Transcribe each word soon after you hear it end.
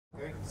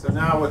So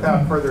now,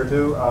 without further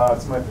ado,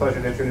 it's my pleasure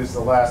to introduce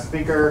the last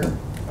speaker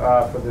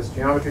for this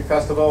geometry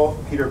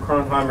festival, Peter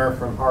Kronheimer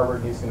from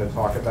Harvard. He's going to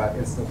talk about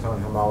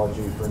instanton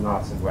homology for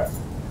knots and webs.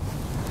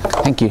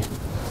 Thank you.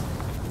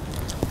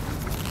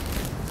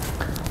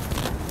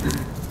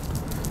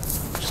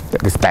 Just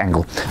at this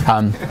angle.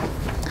 I'm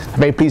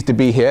very pleased to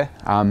be here.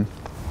 I'm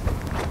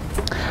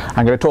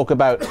going to talk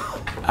about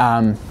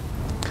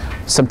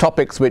some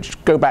topics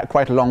which go back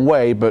quite a long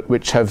way, but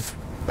which have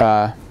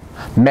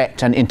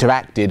met and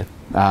interacted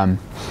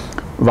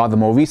rather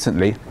more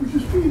recently. Would you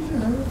please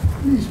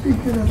speak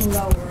a little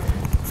louder?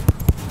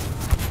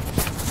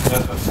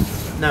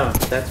 No,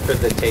 that's for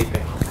the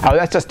taping. Oh,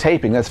 that's just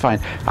taping. That's fine.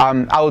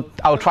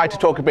 I'll try to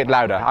talk a bit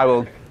louder. I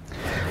will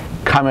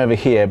come over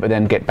here, but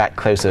then get back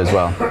closer as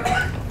well.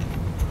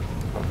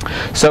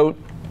 So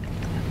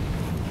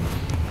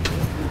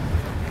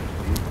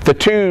the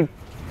two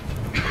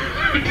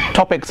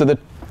topics of the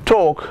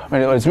talk, I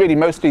mean, it's really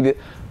mostly the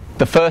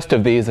first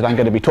of these that I'm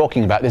going to be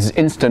talking about. This is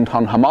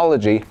instanton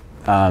homology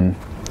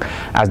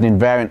as an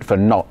invariant for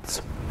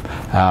knots.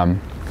 I'll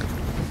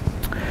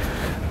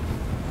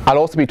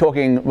also be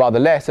talking rather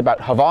less about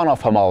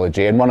Khovanov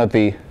homology, and one of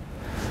the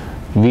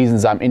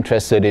reasons I'm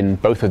interested in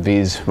both of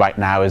these right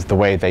now is the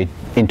way they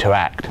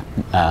interact.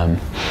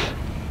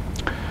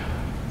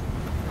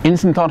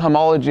 Instanton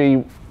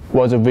homology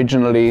was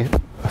originally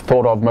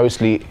thought of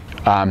mostly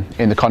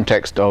in the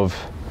context of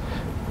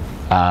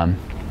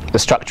the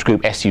structure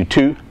group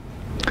SU2,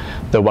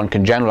 though one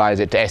can generalize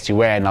it to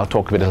SUN, and I'll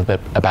talk a little bit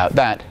about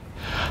that.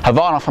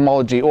 Khovanov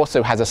homology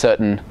also has a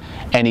certain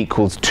n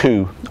equals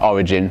 2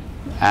 origin,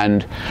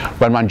 and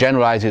when one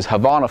generalizes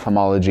Khovanov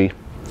homology,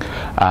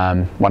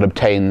 one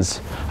obtains,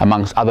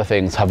 amongst other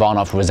things,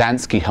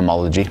 Khovanov-Rozansky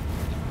homology.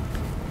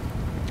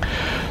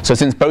 So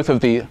since both of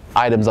the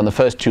items on the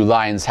first two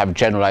lines have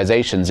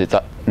generalizations, it's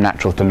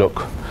natural to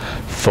look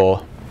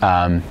for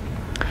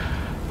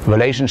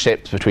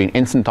relationships between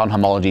instanton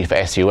homology for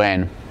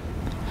SUN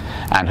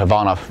and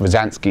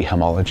Khovanov-Rozansky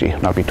homology,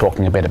 and I'll be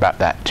talking a bit about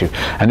that too.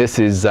 And this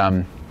is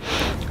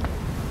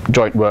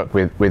joint work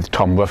with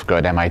Tom Rufka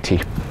at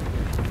MIT.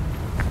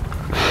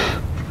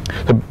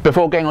 So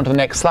before going on to the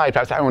next slide,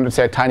 perhaps I want to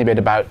say a tiny bit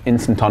about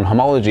instanton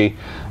homology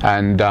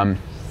and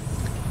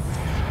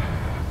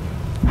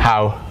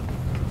how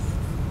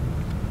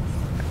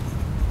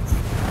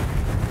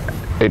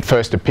it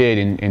first appeared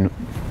in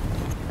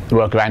the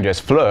work of Andreas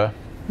Floer.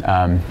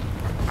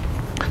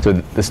 So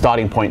the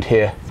starting point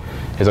here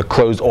is a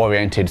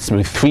closed-oriented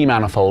smooth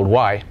three-manifold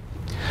Y,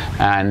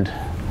 and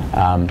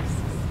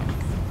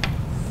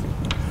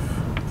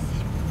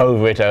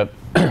over it a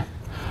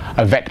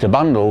vector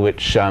bundle,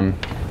 which I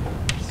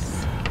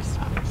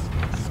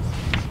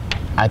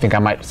think I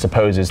might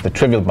suppose is the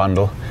trivial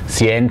bundle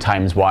Cn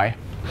times Y,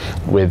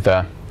 with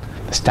the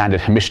standard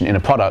Hermitian inner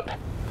product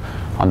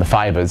on the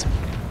fibers.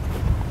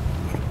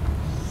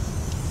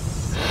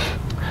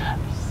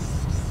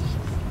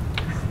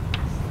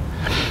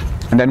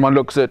 And then one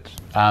looks at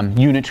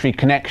unitary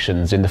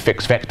connections in the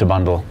fixed vector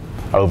bundle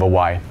over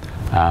Y.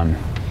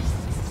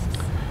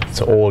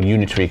 So all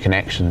unitary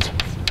connections.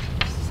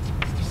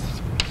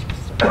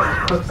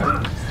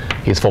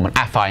 These form an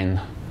affine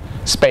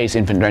space,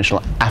 infinite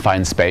dimensional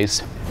affine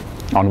space,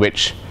 on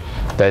which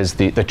there's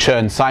the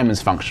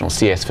Chern-Simons functional,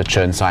 CS for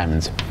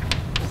Chern-Simons,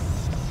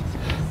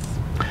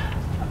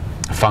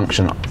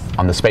 function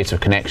on the space of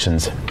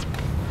connections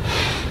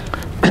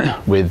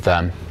with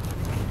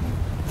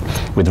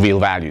real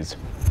values.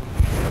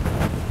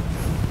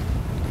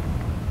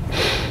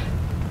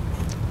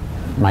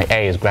 My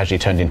A is gradually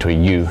turned into a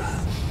U.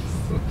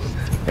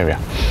 There we are.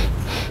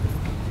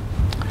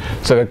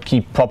 So the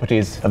key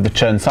properties of the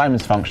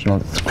Chern-Simons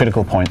functional, its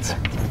critical points,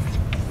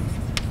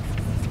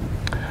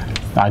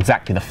 are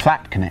exactly the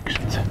flat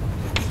connections.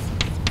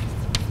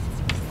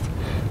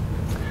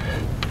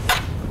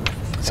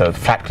 So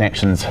flat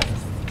connections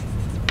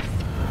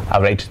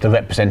are related to the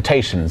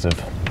representations of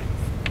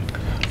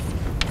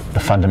the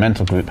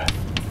fundamental group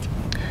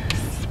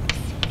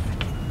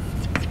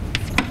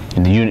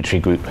in the unitary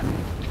group.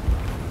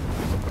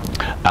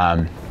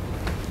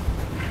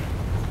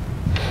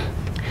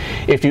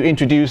 If you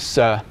introduce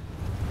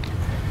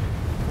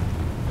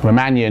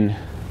Riemannian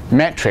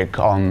metric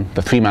on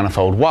the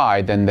three-manifold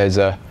Y, then there's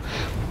a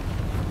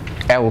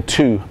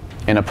L2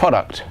 inner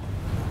product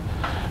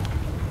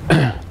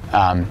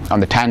on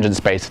the tangent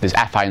space of this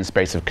affine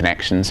space of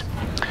connections,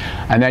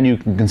 and then you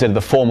can consider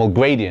the formal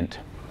gradient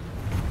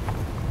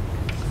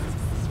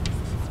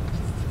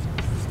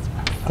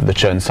of the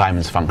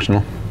Chern-Simons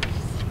functional,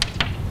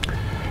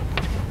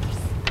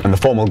 and the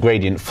formal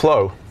gradient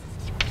flow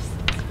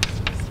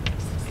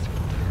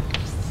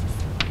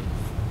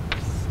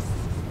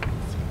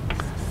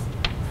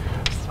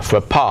for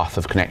a path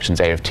of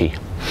connections A of t.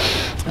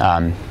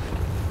 The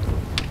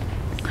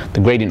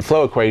gradient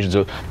flow equations,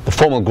 or the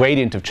formal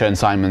gradient of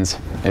Chern-Simons,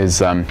 is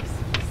the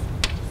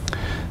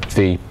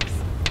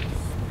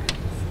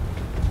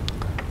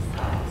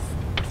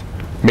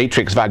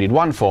matrix valued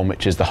 1 form,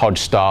 which is the Hodge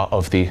star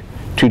of the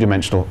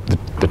two-dimensional,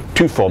 the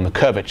 2 form, the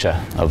curvature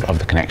of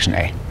the connection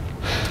A.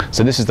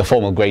 So this is the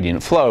formal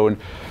gradient flow, and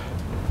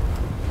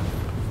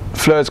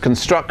Floer's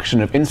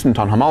construction of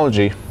instanton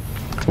homology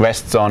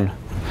rests on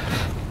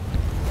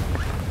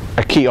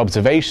a key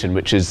observation,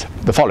 which is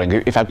the following.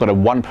 If I've got a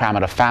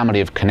one-parameter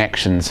family of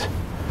connections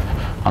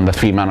on the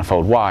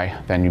three-manifold Y,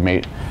 then you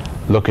may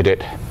look at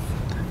it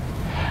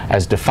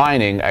as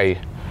defining a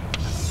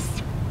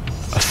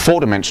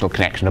four-dimensional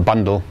connection, a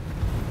bundle,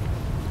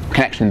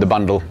 connection in the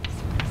bundle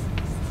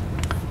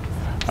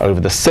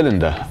over the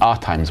cylinder R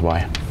times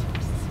Y.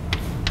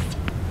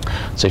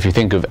 So if you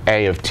think of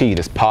A of T,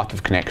 this path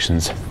of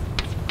connections,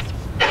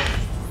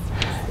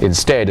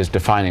 instead as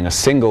defining a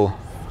single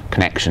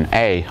connection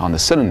A on the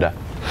cylinder,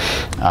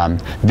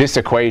 this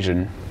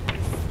equation,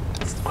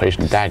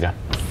 equation dagger,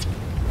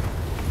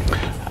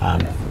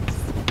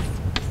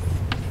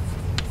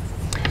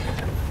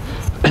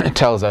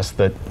 tells us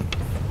that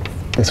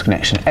this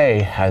connection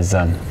A has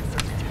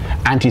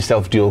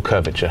anti-self-dual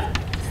curvature.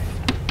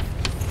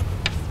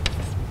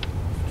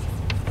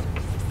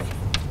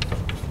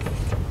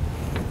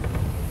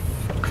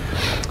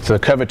 So the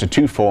curvature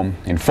 2 form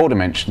in 4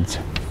 dimensions.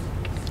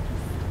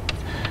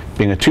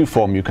 Being a 2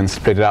 form, you can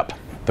split it up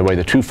the way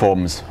the 2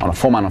 forms on a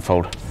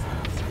 4-manifold,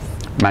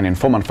 Mannian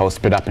 4-manifold,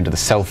 split up into the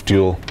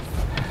self-dual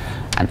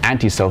and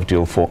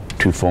anti-self-dual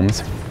 2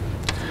 forms.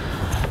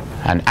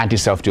 And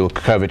anti-self-dual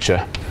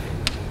curvature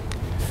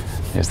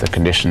is the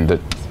condition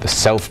that the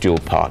self-dual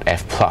part,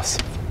 F plus,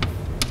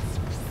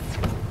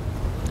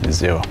 is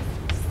 0.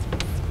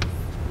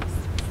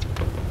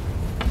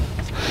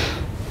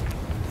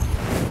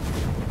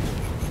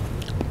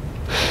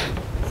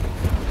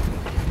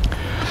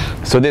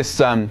 So this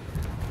the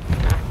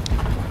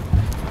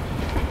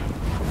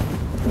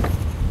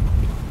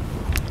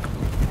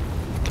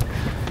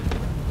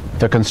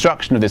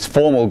construction of this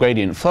formal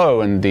gradient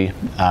flow and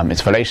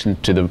its relation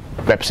to the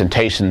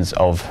representations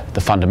of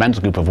the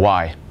fundamental group of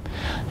Y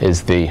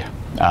is the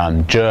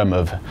germ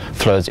of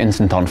Floer's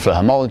instanton Floer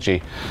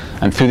homology,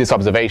 and through this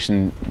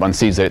observation one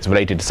sees that it's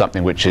related to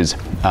something which is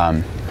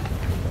the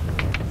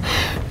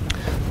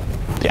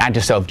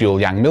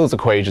anti-self-dual Yang-Mills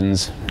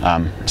equations,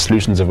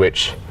 solutions of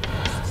which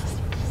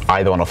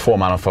either on a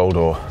 4-manifold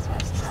or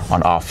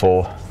on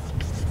R4,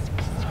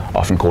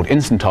 often called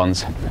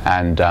instantons,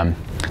 and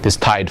this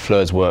tied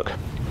Floer's work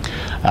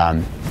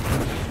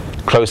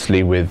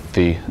closely with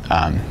the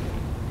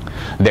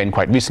then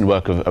quite recent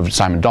work of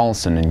Simon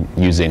Donaldson in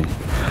using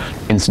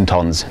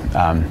instantons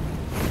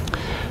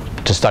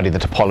to study the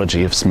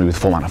topology of smooth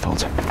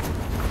 4-manifolds.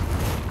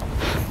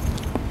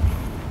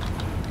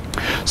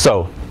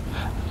 So,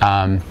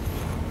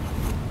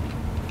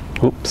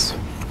 oops,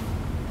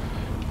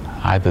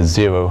 either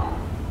 0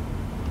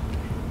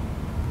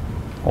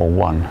 or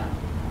 1.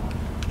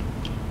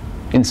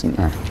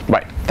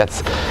 Right,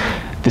 that's,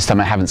 this time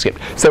I haven't skipped.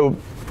 So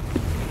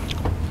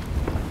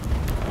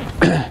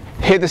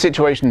here the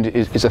situation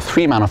is a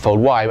 3-manifold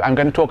Y. I'm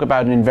going to talk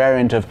about an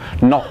invariant of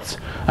knots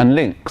and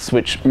links,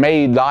 which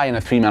may lie in a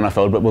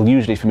 3-manifold, but will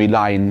usually for me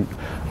lie in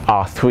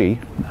R3.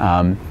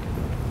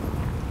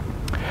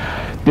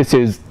 This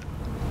is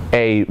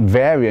a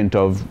variant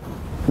of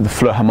the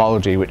Floer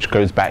homology, which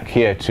goes back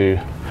here to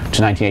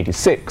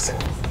 1986.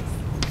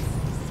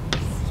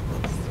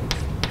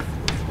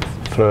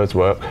 Floer's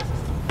work.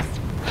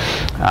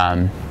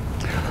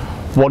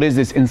 What is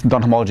this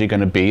instanton homology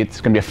going to be?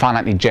 It's going to be a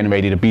finitely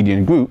generated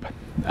abelian group.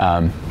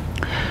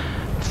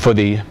 For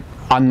the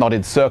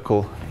unknotted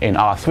circle in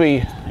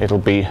R3, it'll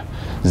be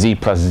Z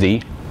plus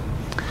Z.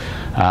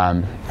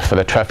 For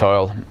the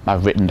trefoil,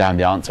 I've written down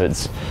the answer.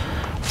 It's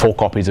 4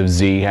 copies of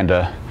Z and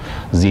a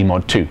Z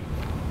mod 2.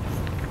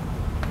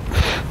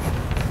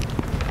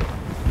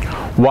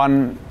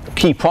 One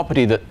key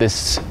property that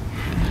this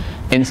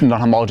instanton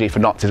homology for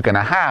knots is going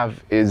to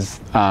have is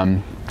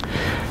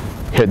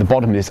here at the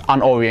bottom, this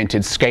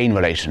unoriented skein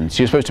relation.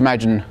 So you're supposed to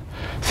imagine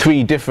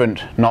 3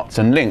 different knots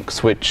and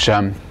links which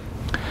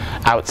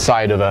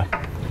outside of a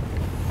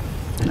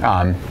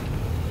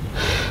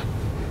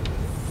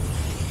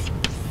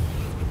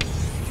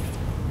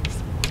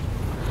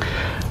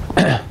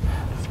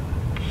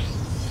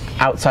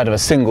outside of a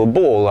single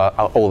ball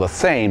are all the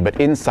same, but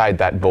inside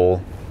that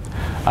ball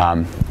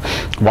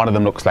one of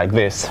them looks like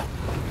this,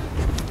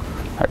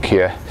 like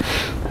here,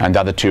 and the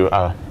other 2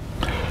 are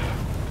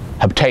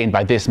obtained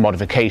by this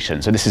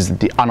modification. So this is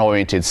the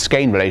unoriented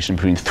skein relation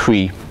between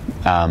 3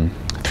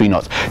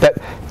 knots.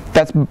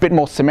 That's a bit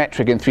more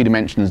symmetric in 3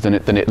 dimensions than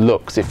it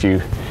looks. If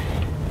you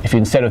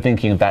instead of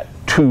thinking of that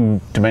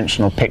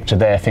 2-dimensional picture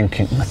there, you think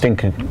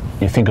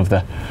of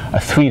a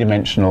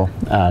 3-dimensional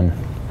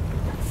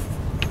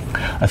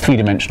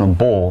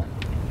ball,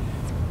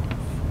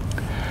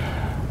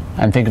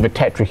 and think of a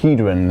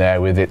tetrahedron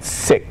there with its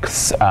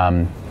 6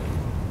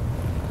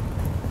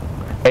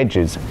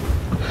 edges.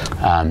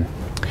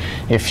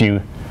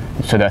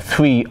 So there are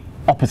 3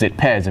 opposite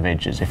pairs of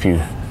edges. If you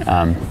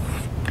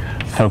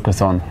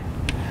focus on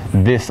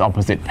this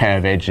opposite pair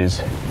of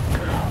edges,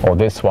 or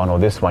this one,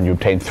 you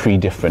obtain 3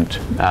 different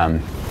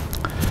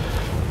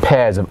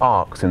pairs of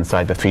arcs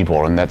inside the 3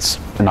 ball, and that's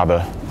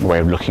another way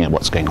of looking at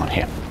what's going on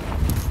here.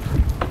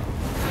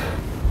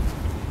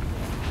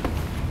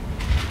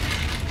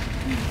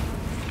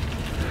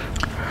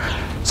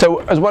 So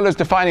as well as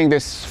defining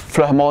this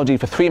Floer homology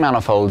for 3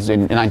 manifolds in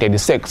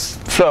 1986,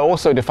 Floer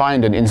also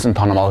defined an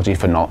instanton homology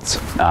for knots.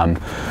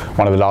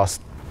 One of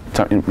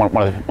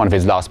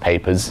his last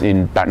papers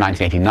in about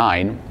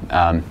 1989.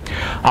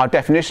 Our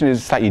definition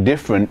is slightly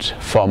different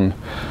from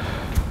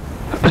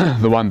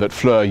the one that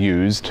Floer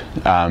used,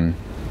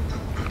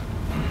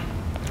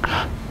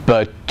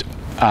 but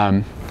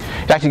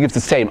it actually gives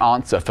the same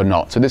answer for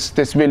knots. So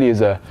this really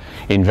is an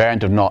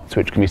invariant of knots,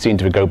 which can be seen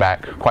to go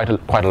back quite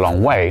a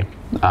long way.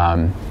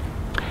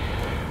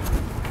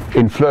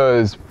 In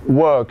Floer's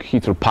work, he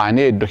sort of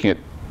pioneered looking at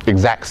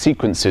exact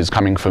sequences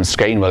coming from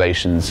Skane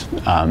relations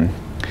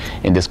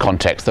in this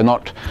context. They're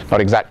not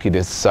exactly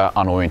this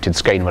unoriented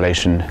Skane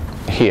relation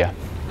here.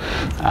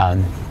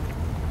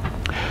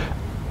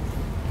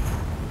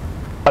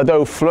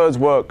 Although Floer's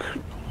work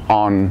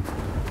on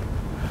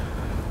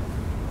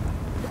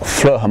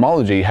Floer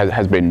homology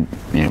has been,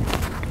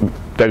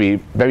 very,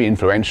 very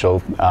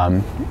influential,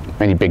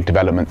 many big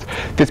developments.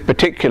 This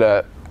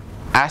particular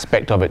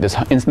aspect of it, this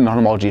instanton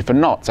homology for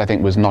knots, I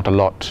think was not a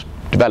lot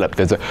developed.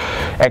 There's an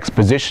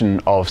exposition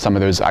of some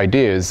of those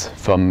ideas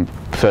from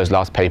Floer's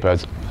last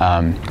papers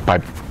by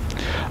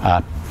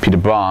Peter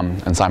Brahm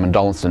and Simon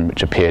Donaldson,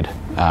 which appeared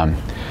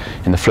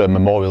in the Floer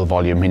Memorial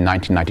volume in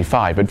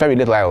 1995, but very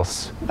little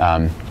else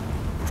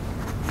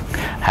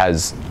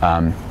has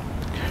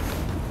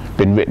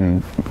been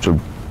written sort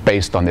of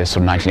based on this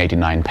sort of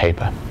 1989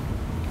 paper.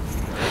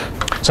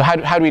 So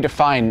how do we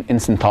define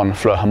instanton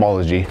Floer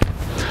homology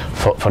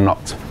for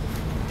knots?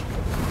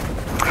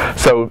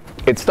 So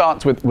it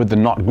starts with the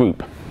knot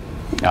group.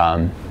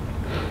 And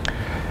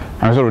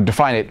I sort of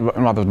define it in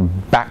a rather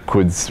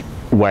backwards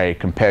way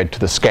compared to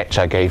the sketch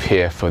I gave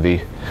here for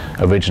the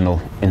original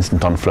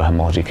instanton Floer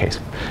homology case.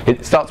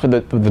 It starts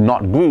with the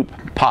knot group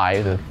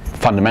pi, the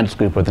fundamentals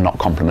group of the knot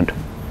complement,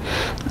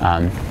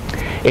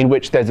 in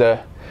which there's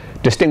a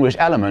distinguished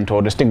element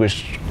or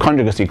distinguished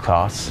conjugacy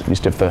class, at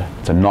least if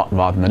it's a knot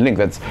rather than a link.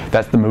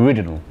 That's the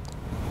meridional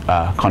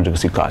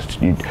conjugacy class.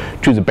 You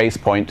choose a base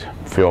point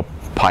for your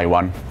pi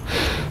 1,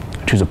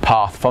 choose a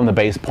path from the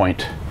base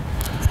point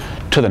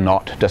to the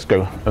knot, just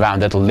go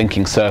around that little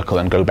linking circle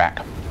and go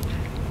back.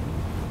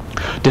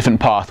 Different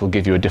path will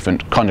give you a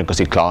different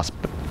conjugacy class,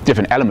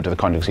 different element of the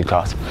conjugacy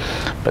class,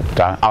 but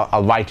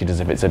I'll write it as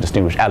if it's a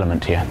distinguished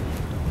element here.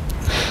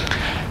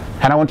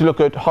 And I want to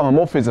look at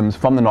homomorphisms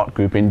from the knot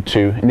group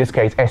into, in this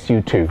case,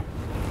 SU2.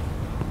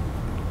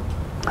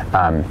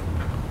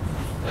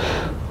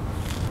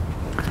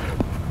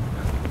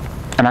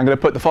 And I'm going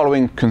to put the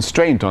following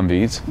constraint on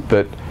these,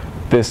 that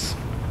this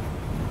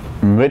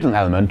meridional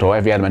element, or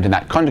every element in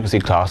that conjugacy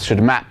class,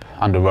 should map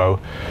under rho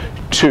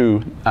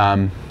to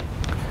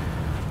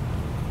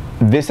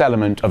this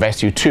element of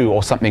SU2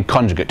 or something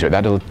conjugate to it.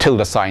 That little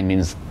tilde sign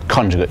means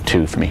conjugate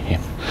to for me here.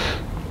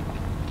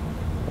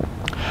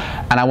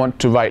 And I want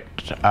to write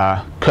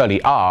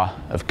curly R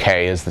of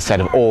K as the set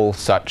of all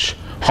such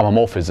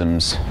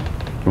homomorphisms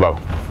rho.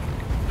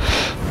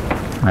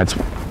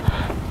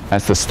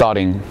 That's the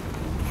starting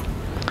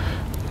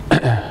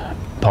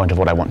point of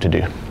what I want to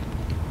do.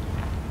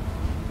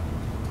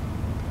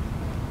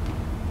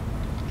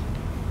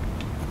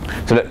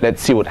 So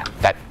let's see what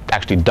that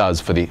actually does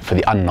for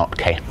the unknot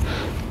K.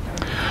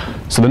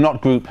 So the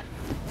knot group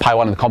pi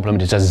 1 of the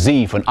complement is just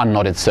Z for an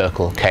unknotted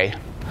circle K.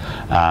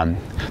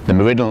 The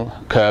meridional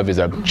curve is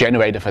a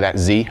generator for that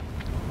Z.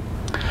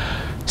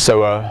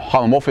 So a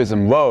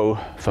homomorphism rho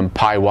from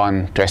pi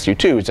 1 to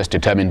SU2 is just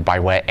determined by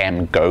where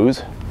M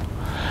goes.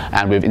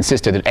 And we've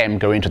insisted that M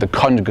go into the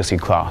conjugacy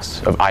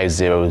class of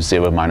I0,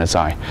 0 minus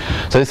I.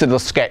 So this is a little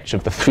sketch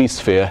of the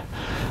 3-sphere,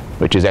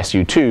 which is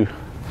SU2.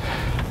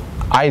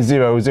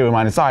 I0, 0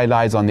 minus I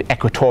lies on the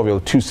equatorial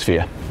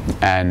 2-sphere.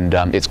 And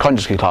its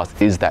conjugacy class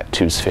is that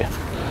 2-sphere.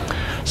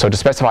 So to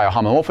specify a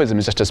homomorphism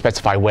is just to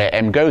specify where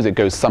M goes. It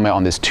goes somewhere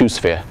on this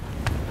 2-sphere.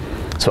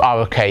 So R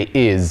of K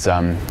is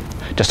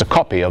just a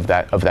copy of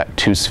that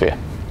 2-sphere.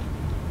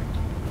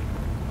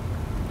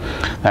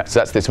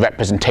 That's this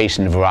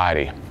representation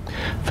variety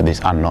for this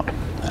unknot.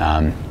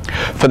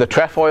 For the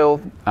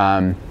trefoil,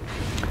 it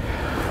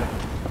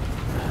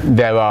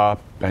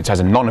has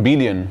a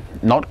non-abelian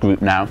knot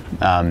group now.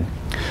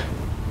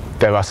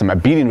 There are some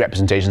abelian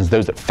representations,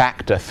 those that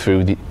factor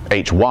through the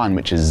H1,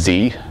 which is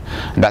Z,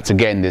 and that's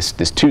again this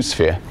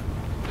 2-sphere.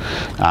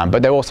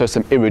 But there are also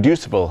some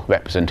irreducible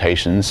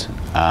representations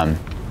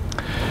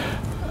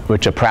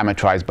which are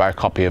parameterized by a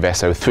copy of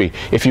SO3.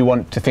 If you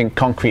want to think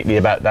concretely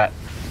about that,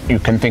 you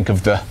can think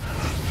of the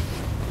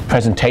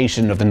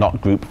presentation of the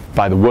knot group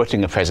by the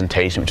Wirtinger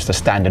presentation, which is the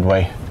standard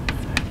way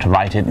to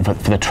write it. And for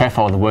the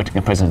trefoil, the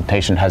Wirtinger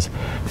presentation has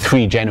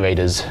 3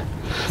 generators,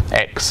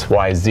 X,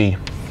 Y, Z.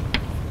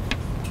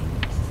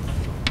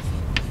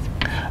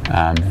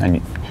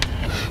 And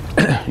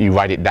you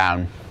write it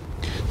down,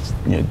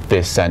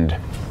 this and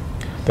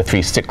the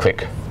 3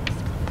 cyclic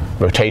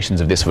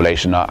rotations of this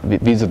relation are,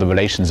 these are the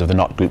relations of the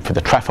knot group for the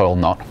trefoil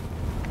knot.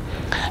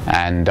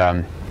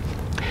 And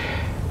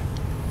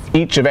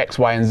each of X,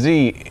 Y, and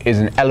Z is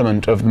an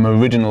element of the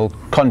meridional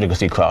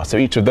conjugacy class. So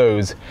each of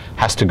those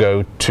has to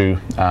go to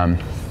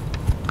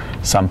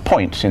some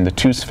point in the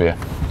 2-sphere.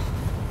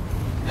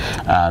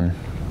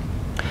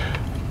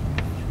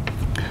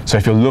 So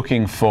if you're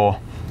looking for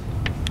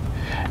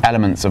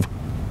elements of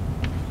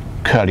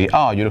curly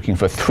R, you're looking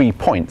for 3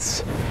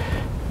 points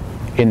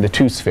in the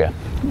 2-sphere.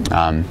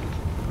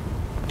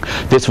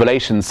 This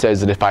relation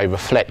says that if I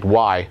reflect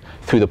Y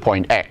through the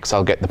point X,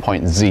 I'll get the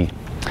point Z.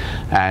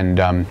 And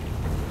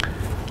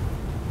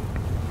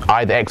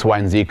either X, Y,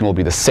 and Z can all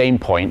be the same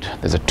point.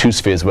 There's a 2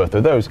 spheres worth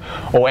of those.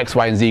 Or X,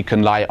 Y, and Z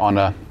can lie on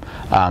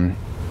an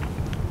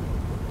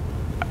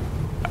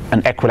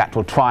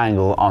equilateral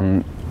triangle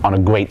on a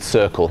great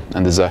circle.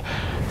 And there's a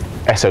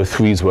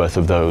SO3's worth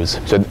of those.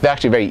 So they're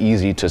actually very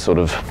easy to sort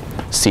of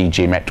see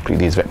geometrically,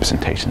 these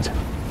representations.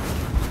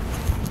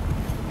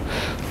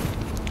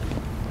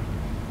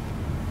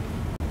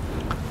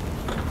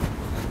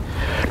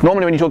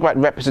 Normally when you talk about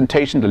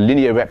representation, the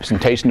linear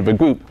representation of a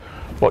group,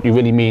 what you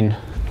really mean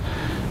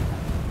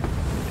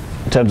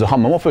in terms of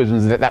homomorphisms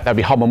is that would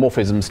be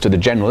homomorphisms to the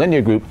general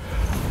linear group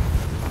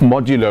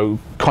modulo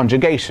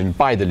conjugation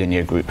by the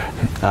linear group.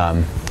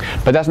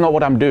 But that's not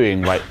what I'm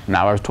doing right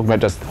now. I was talking about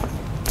just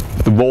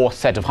the raw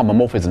set of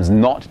homomorphisms,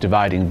 not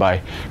dividing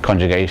by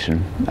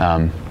conjugation.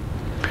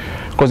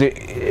 Because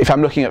if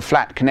I'm looking at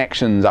flat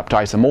connections up to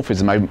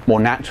isomorphism, I more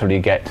naturally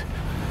get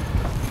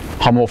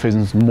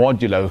homomorphisms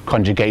modulo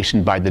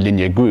conjugation by the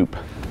linear group.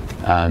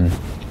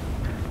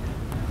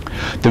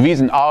 The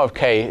reason R of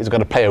k is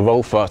going to play a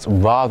role for us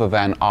rather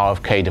than R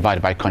of k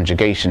divided by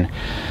conjugation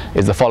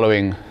is the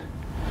following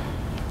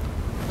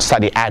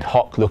slightly ad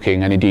hoc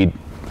looking, and indeed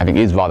I think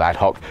is rather ad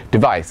hoc,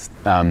 device.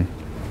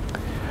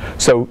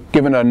 So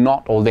given a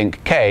knot or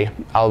link k,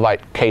 I'll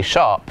write k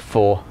sharp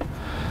for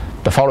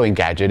the following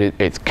gadget.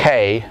 It's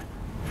k,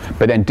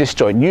 but then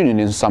disjoint union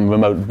is some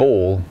remote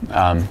ball,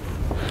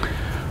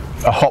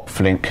 a hop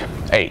link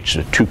H,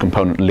 a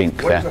 2-component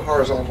link there.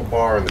 What is the horizontal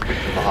bar in the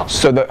picture of the hop?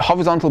 So the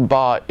horizontal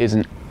bar is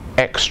an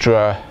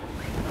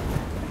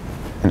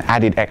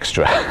added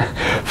extra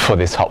for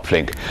this hop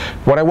link.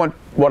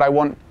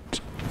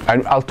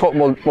 I'll talk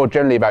more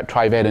generally about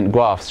trivalent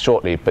graphs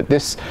shortly, but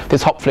this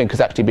hop link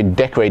has actually been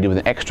decorated with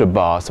an extra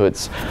bar, so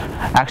it's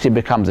actually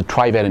becomes a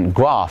trivalent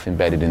graph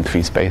embedded in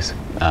 3 space.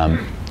 And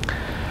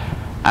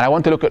I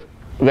want to look at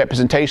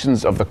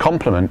representations of the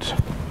complement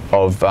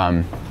of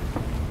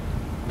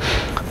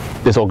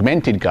this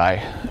augmented guy,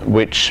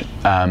 which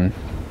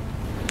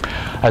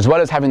as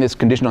well as having this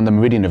condition on the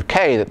meridian of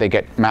k that they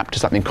get mapped to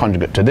something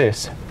conjugate to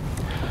this,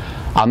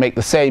 I'll make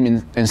the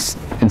same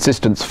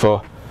insistence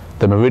for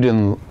the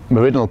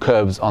meridional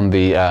curves on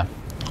the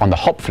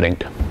hop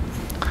link.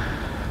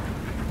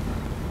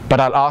 But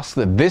I'll ask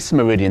that this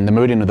meridian, the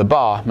meridian of the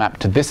bar, map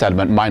to this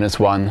element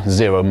 -1,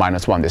 0,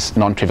 -1, this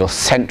non-trivial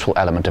central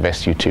element of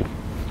SU2.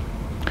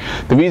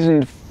 The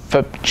reason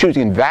for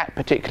choosing that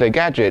particular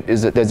gadget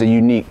is that there's a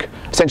unique,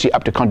 essentially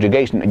up to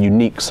conjugation, a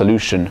unique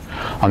solution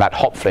on that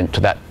hop link to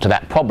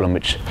that problem,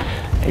 which,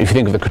 if you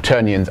think of the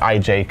quaternions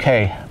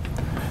ijk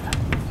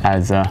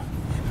as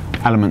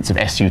elements of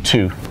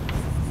SU2,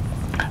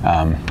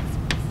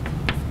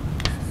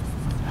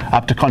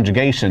 up to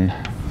conjugation,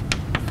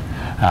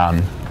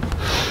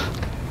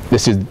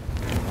 this is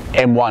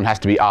M1 has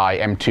to be I,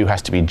 M2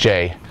 has to be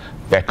J.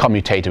 Their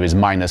commutator is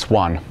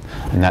 -1,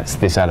 and that's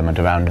this element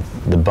around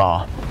the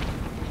bar.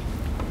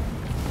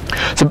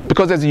 So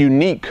because there's a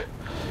unique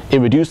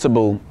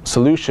irreducible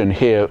solution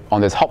here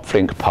on this hop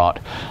link part,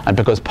 and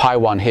because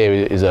pi1 here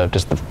is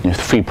just the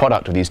free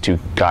product of these two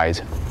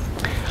guys,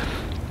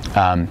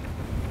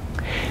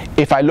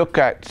 if I look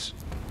at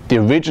the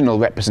original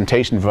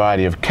representation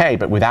variety of k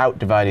but without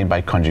dividing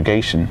by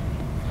conjugation,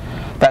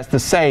 that's the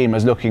same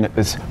as looking at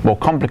this more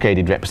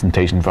complicated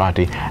representation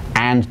variety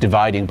and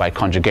dividing by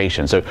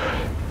conjugation. So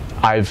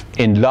I've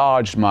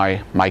enlarged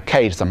my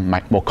k to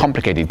some more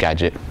complicated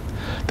gadget.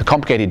 The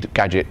complicated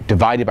gadget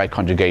divided by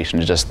conjugation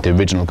is just the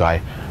original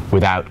guy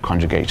without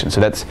conjugation. So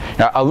that's,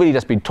 I'll really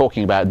just be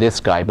talking about this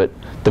guy, but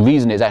the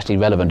reason it's actually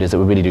relevant is that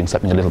we're really doing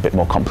something a little bit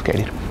more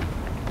complicated.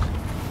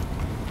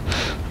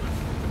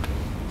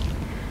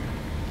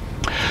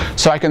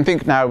 So I can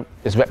think now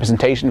this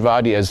representation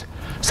variety as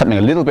something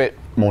a little bit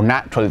more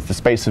natural. It's the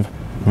space of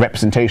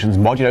representations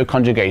modulo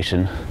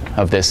conjugation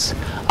of this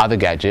other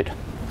gadget.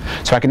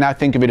 So I can now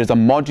think of it as a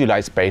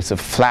moduli space of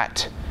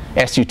flat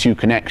SU2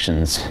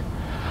 connections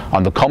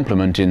on the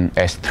complement in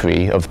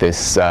S3 of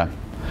this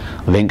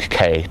link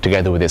K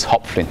together with this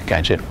hop link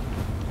gadget.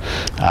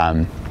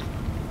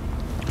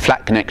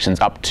 Flat connections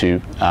up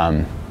to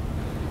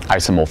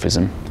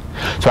isomorphism.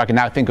 So I can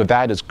now think of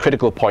that as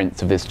critical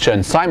points of this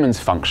Chern-Simons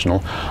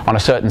functional on a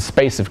certain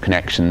space of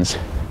connections.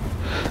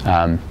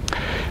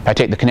 If I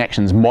take the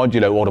connections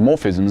modulo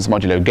automorphisms,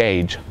 modulo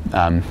gauge,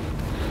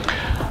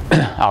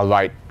 I'll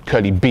write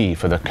curly B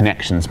for the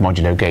connections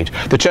modulo gauge.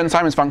 The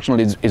Chern-Simons functional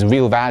is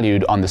real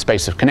valued on the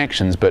space of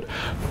connections, but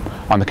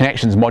on the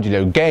connections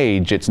modulo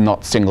gauge, it's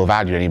not single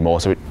valued anymore,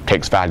 so it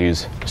takes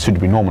values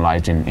suitably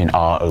normalized in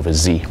R over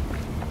Z.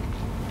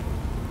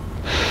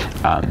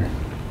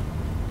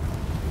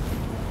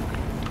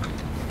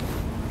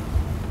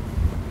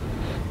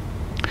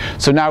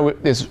 So now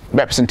this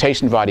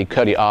representation variety,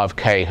 curly R of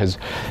k, has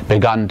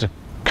begun to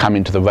come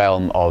into the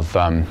realm of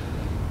the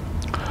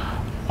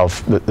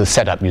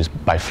setup used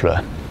by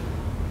Floer.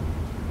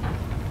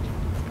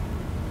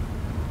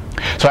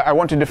 So I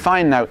want to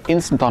define now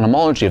instanton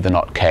homology of the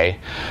knot K,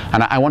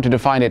 and I want to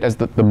define it as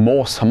the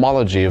Morse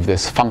homology of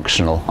this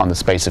functional on the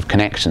space of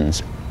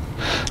connections,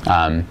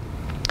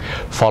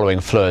 following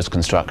Floer's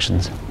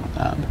constructions.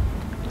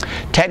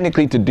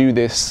 Technically, to do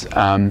this,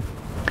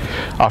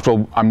 after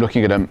all, I'm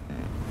looking at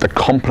the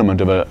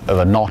complement of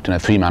a knot in a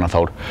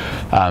three-manifold.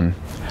 A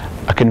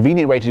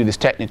convenient way to do this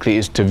technically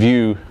is to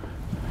view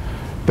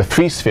the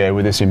three-sphere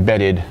with this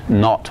embedded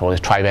knot, or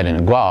this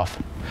trivalent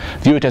graph,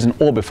 view it as an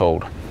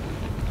orbifold.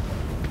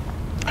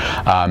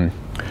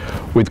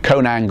 With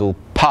cone angle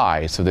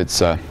pi, so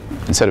that's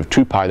instead of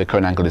 2 pi, the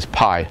cone angle is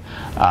pi,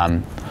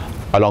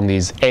 along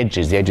these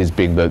edges, the edges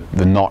being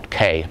the knot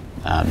K,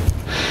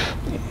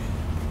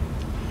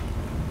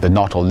 the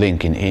knot or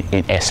link in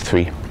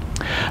S3.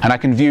 And I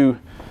can view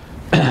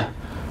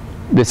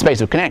this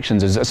space of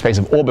connections as a space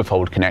of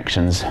orbifold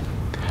connections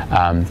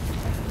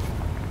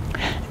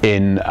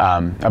in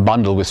a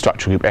bundle with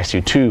structure group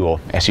SU2, or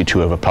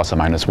SU2 over plus or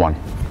minus 1.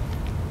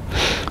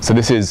 So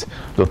this is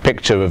the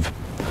picture of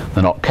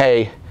the knot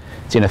K.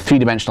 It's in a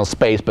three-dimensional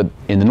space, but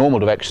in the normal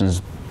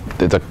directions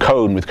there's a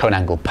cone with cone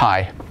angle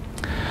pi,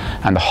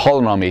 and the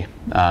holonomy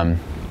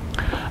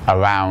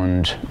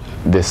around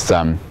this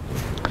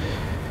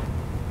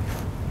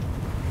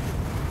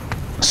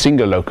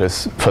single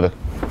locus for the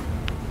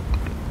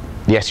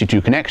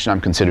SU2 connection I'm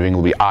considering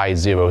will be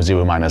I0,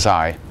 0 minus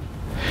I.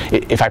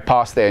 If I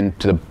pass then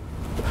to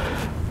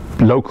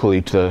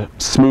locally to the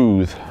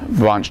smooth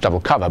branch double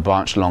cover,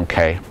 branch along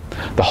K,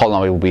 the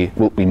holonomy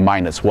will be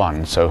minus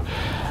 1. So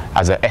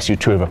as a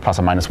SU2 over plus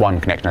or minus 1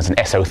 connection, as an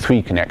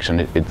SO3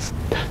 connection,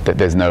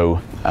 there's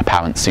no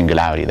apparent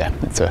singularity there.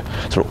 It's a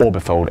sort of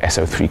orbifold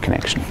SO3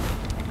 connection.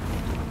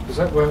 Does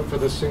that work for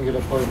the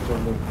singular point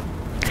on the...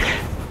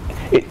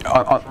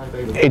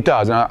 It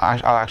does, and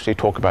I'll actually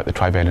talk about the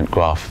trivalent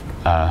graph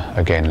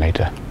again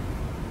later.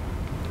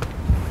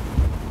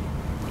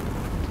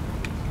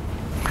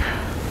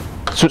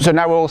 So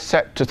now we're all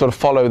set to sort of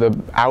follow the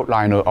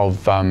outline of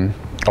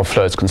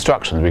Floer's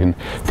constructions. We can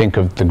think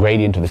of the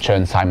gradient of the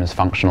Chern-Simons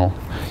functional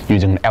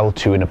using an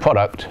L2 in a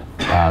product,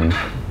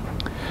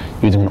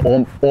 using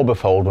an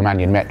orbifold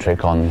Riemannian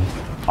metric on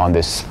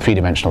this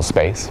three-dimensional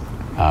space.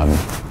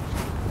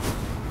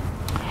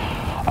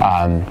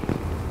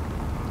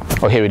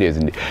 Well, here it is.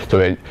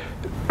 So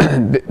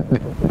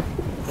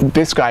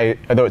this guy,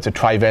 although it's a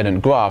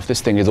trivalent graph,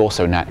 this thing is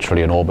also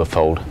naturally an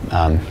orbifold.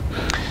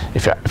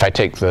 If I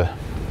take the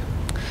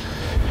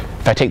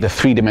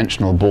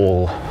three-dimensional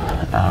ball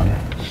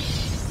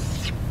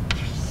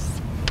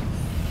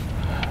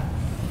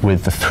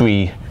with the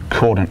three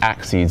coordinate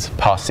axes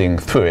passing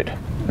through it,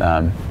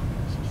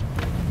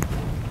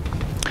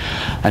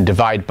 and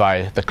divide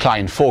by the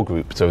Klein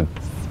foregroup, so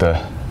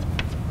the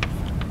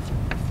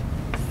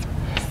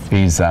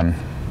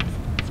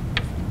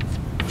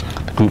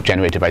group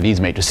generated by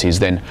these matrices,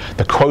 then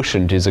the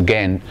quotient is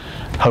again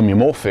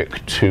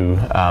homeomorphic to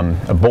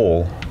a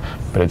ball,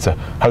 but it's a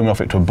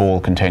homeomorphic to a ball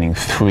containing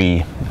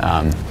three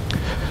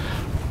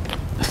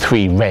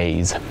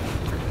rays.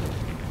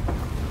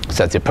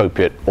 So that's the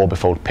appropriate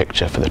orbifold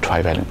picture for the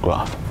trivalent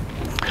graph.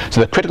 So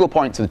the critical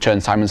points of the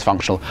Chern-Simons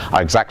functional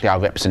are exactly our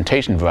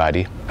representation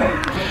variety,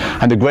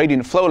 and the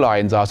gradient flow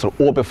lines are sort of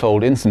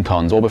orbifold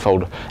instantons,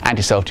 orbifold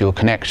anti-self-dual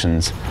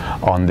connections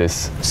on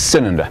this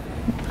cylinder.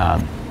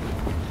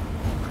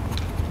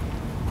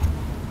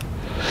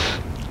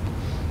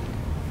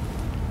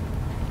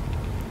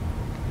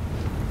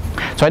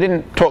 So I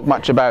didn't talk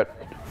much about,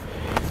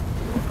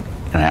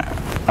 when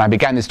I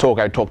began this talk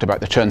I talked about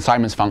the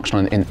Chern-Simons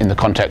functional in the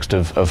context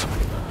of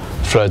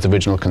Floer's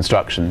original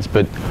constructions,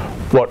 but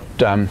what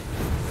the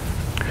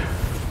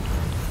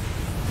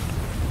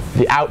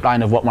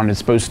outline of what one is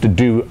supposed to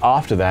do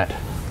after that,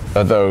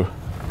 although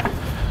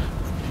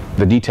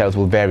the details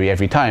will vary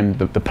every time,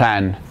 the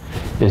plan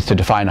is to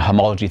define a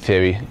homology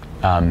theory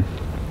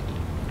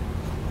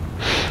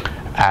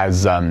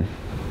as a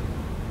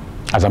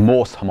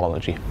Morse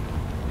homology.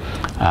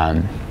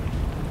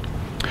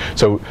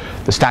 So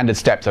the standard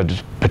steps are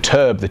to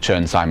perturb the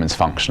Chern-Simons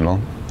functional.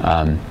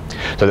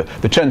 So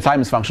the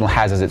Chern-Simons functional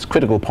has as its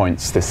critical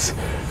points this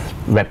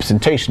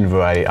representation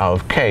variety R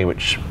of k,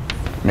 which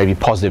may be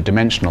positive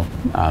dimensional,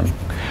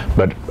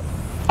 but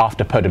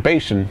after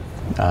perturbation,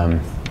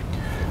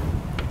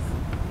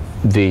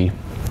 the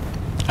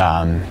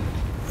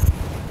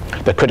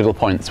critical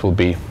points will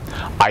be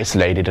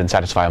isolated and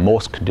satisfy a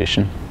Morse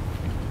condition.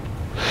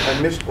 I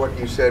missed what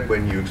you said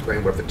when you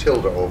explained what the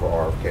tilde over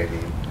R of k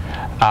means.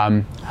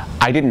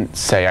 I didn't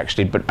say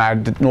actually, but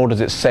nor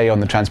does it say on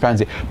the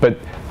transparency. But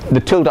the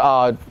tilde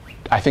R,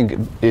 I think,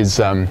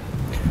 is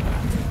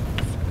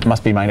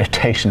must be my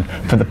notation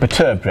for the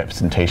perturbed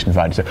representation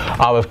variety. So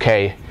R of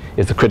k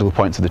is the critical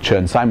points of the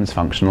Chern-Simons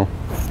functional.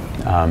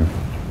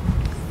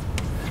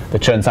 The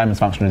Chern-Simons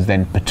functional is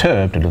then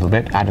perturbed a little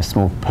bit, add a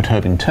small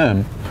perturbing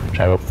term, which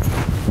I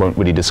won't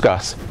really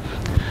discuss.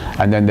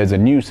 and then there's a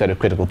new set of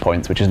critical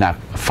points, which is now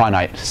a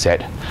finite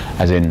set,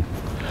 as in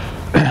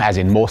as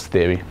in Morse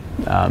theory.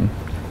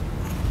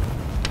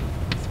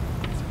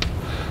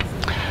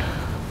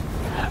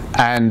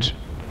 And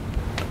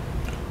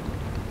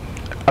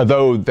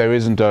although there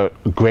isn't a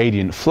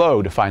gradient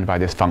flow defined by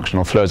this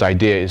functional, Floer's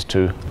idea is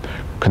to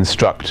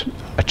construct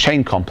a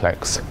chain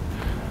complex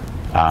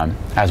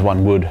as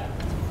one would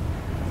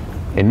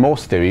in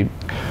Morse theory,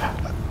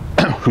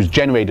 whose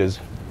generators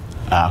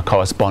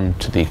correspond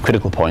to the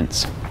critical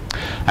points,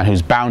 and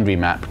whose boundary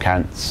map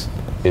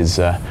is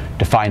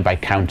defined by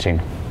counting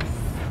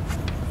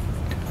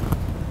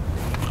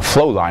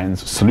flow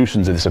lines,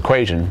 solutions of this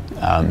equation,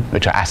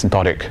 which are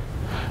asymptotic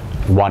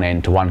one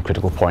end to one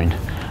critical point,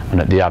 and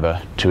at the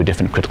other to a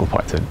different critical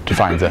point. So it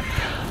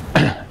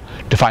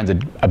defines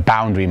a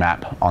boundary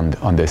map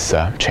on this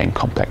chain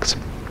complex.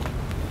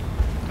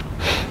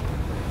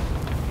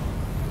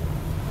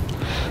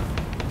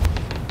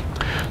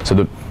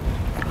 So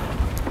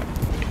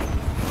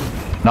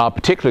now a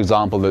particular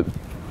example, the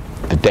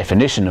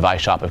definition of I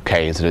sharp of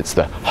k is that it's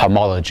the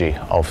homology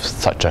of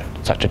such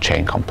a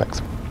chain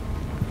complex.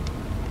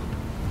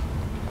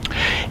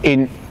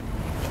 In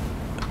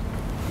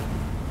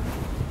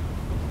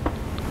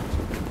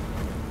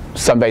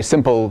some very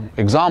simple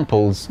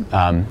examples,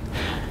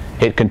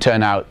 it can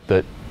turn out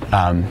that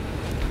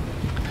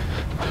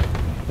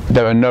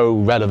there are no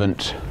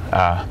relevant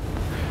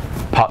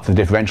parts of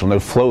the differential, no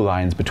flow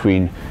lines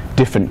between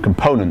different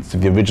components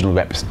of the original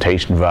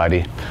representation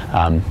variety.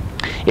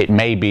 It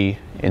may be,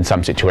 in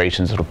some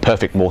situations, a sort of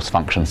perfect Morse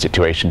function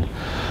situation,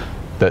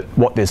 that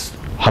what this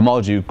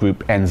homology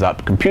group ends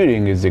up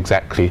computing is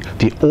exactly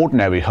the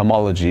ordinary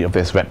homology of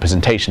this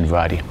representation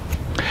variety.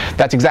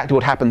 That's exactly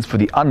what happens for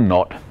the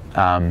unknot.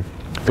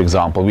 For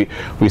example,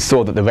 we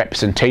saw that the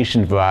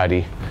representation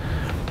variety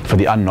for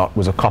the unknot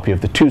was a copy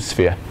of the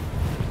two-sphere.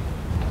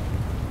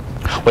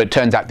 Well, it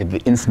turns out that the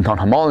instanton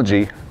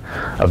homology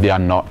of the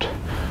unknot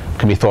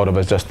can be thought of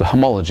as just the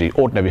homology,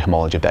 ordinary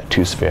homology of that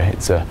two-sphere.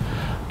 It's a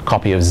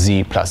copy of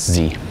Z plus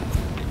Z.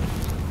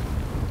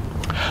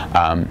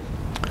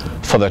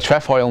 For the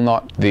trefoil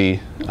knot, the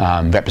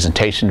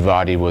representation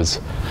variety was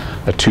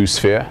a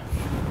two-sphere,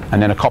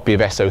 and then a copy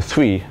of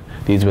SO3.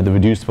 These were the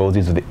reducibles,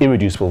 these are the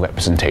irreducible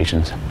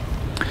representations.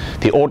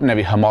 The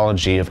ordinary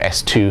homology of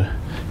S2,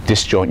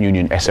 disjoint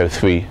union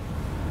SO3,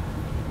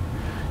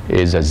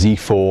 is a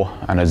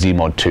Z4 and a Z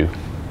mod 2.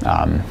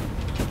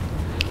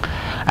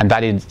 And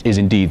that is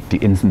indeed the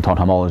instanton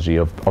homology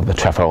of the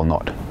trefoil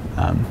knot.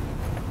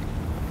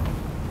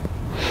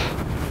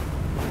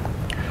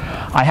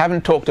 I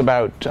haven't talked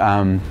about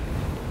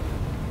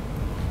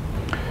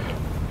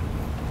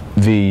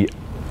the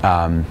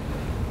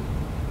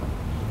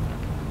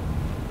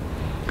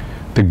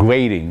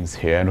gradings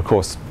here, and of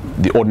course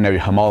the ordinary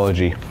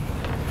homology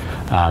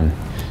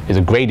is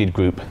a graded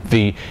group.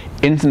 The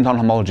instanton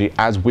homology,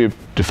 as we've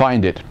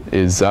defined it,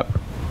 is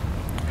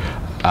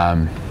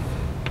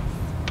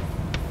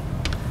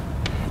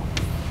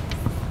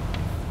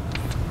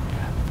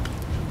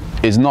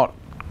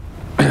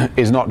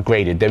not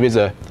graded. There is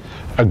a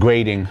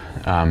grading,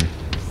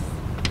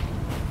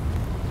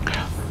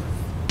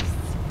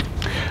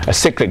 a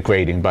cyclic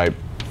grading by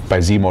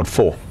Z mod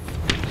 4.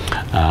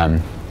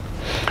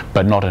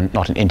 But not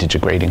an integer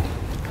grading,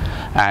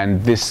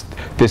 and this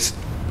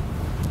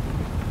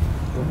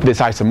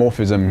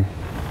isomorphism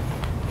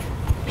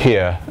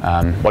here,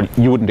 well,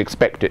 you wouldn't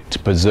expect it to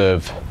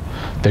preserve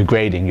the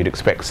grading. You'd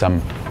expect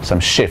some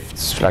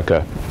shifts, like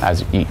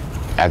as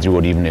you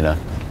would even in a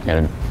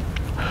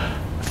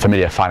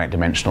familiar finite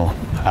dimensional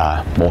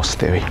Morse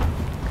theory.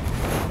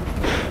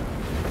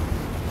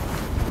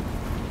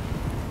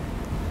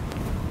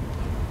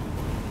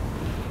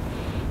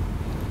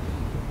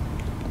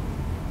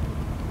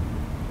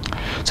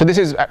 So this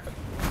is a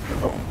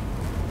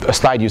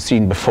slide you've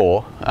seen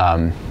before,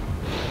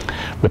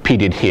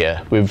 repeated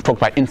here. We've talked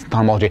about instanton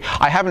homology.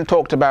 I haven't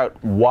talked about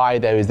why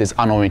there is this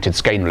unoriented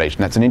skein relation.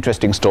 That's an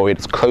interesting story.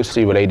 It's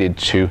closely related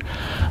to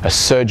a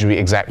surgery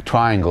exact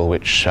triangle,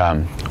 which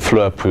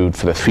Floer proved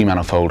for the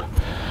three-manifold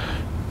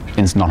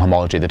instanton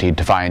homology that he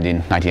defined in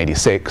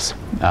 1986.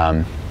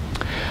 But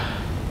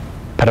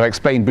I've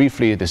explained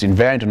briefly this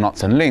invariant of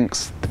knots and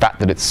links, the fact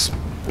that it's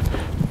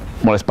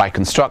more or less by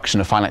construction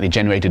a finitely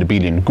generated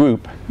abelian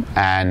group,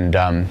 and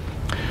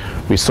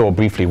we saw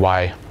briefly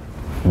why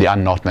the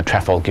unknot and the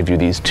trefoil give you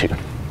these two.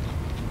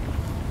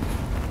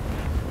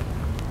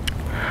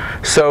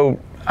 So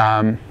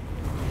Tom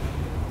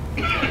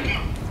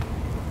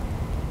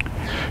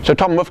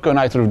Rufko and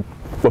I sort of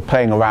were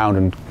playing around,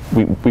 and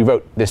we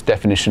wrote this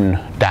definition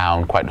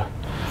down quite a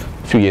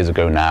few years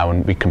ago now,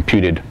 and we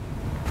computed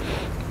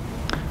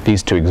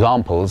these two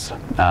examples.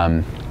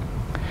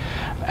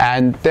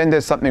 And then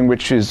there's something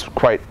which is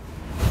quite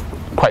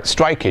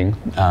striking.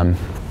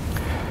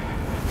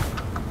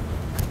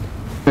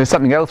 There's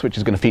something else which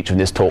is going to feature in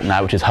this talk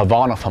now, which is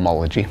Khovanov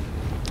homology.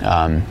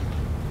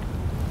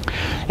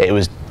 It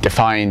was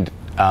defined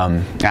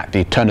at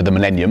the turn of the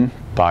millennium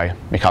by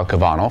Mikhail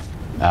Khovanov.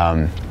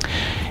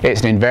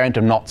 It's an invariant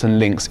of knots and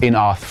links in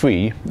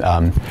R3,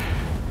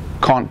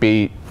 can't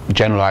be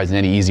generalized in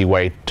any easy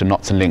way to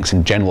knots and links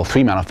in general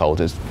 3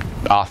 manifolds as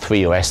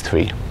R3 or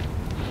S3.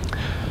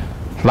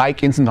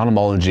 Like instanton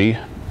homology,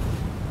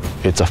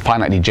 it's a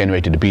finitely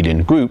generated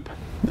abelian group,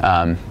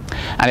 and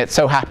it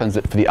so happens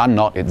that for the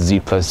unknot it's z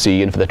plus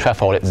z, and for the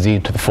trefoil it's z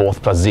to the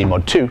 4th plus z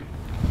mod 2.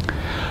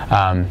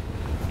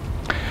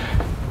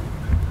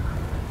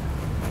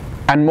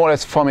 And more or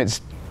less from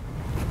its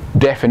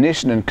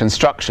definition and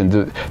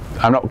construction,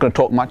 I'm not going to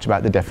talk much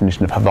about the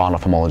definition of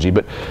Khovanov homology,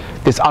 but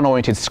this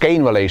unoriented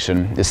skein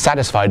relation is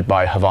satisfied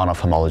by Khovanov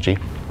homology.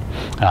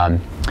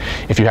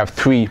 If you have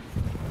three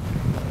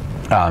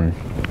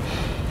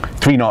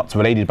knots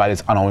related by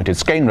this unoriented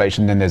skein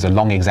relation, then there's a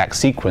long exact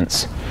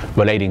sequence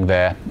relating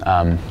their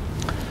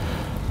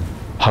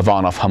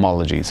Khovanov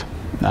homologies.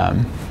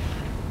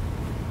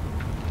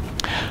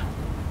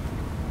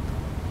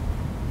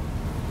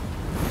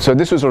 So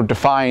this was sort of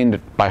defined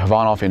by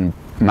Khovanov in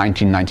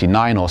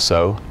 1999 or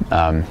so,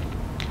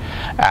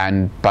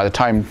 and by the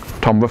time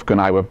Tom Rufka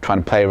and I were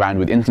trying to play around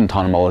with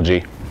instanton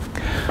homology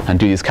and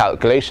do these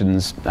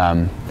calculations,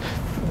 the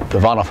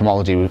Khovanov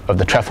homology of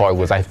the trefoil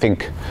was, I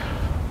think,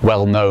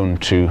 well known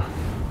to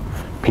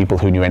people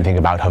who knew anything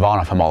about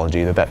Khovanov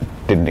homology. That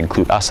didn't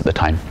include us at the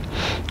time.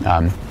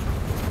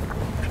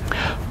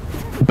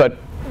 But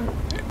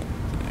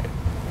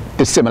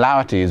the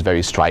similarity is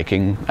very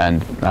striking,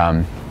 and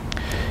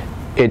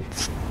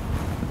it's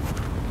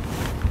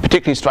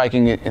particularly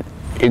striking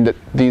in that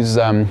these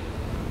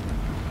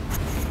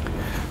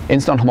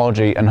instanton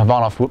homology and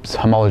Khovanov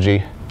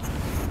homology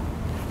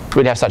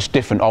really have such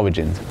different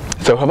origins.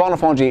 So Khovanov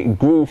homology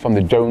grew from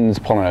the Jones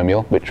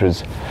polynomial, which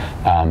was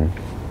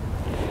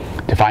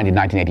defined in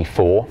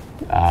 1984.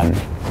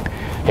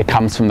 It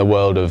comes from the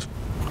world of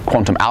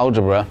quantum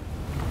algebra.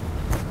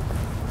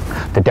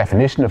 The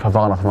definition of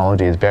Khovanov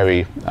homology is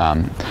very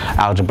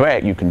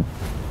algebraic. You can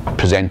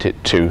present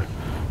it to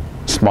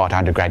smart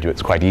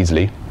undergraduates quite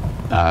easily.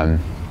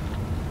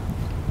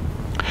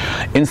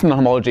 Instanton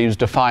homology was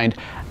defined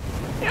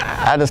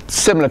at a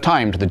similar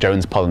time to the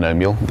Jones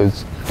polynomial.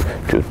 There's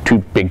two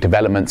big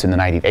developments in the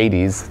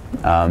 1980s,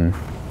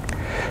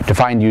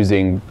 defined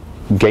using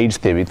gauge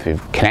theory through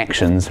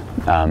connections,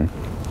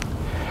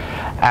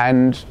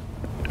 and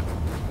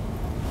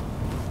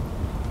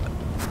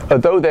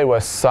although there were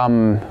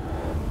some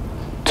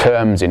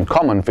terms in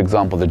common, for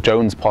example, the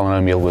Jones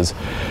polynomial was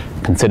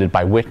considered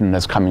by Witten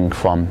as coming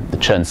from the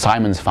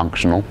Chern-Simons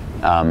functional.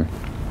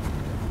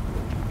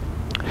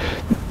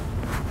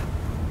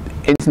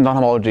 Instanton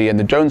homology and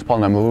the Jones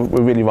polynomial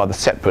were really rather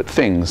separate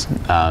things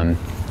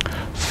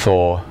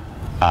for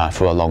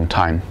a long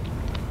time.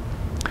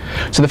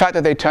 So the fact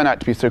that they turn out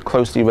to be so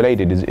closely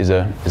related is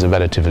a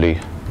relatively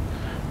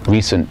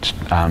recent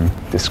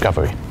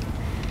discovery.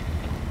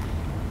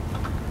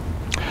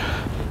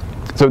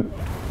 So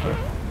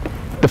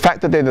the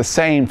fact that they're the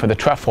same for the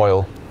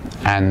trefoil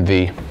and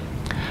the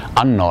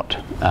unknot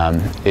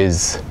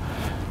is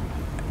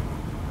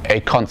a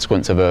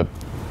consequence of a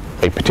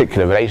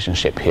particular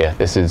relationship here.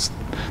 This is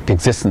the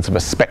existence of a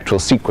spectral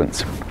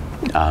sequence.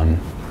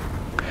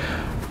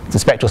 It's a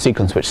spectral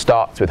sequence which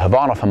starts with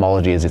Khovanov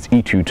homology as its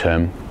E2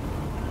 term,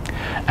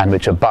 and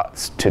which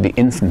abuts to the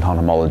instanton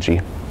homology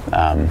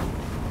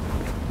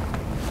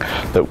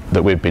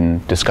that we've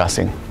been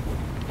discussing.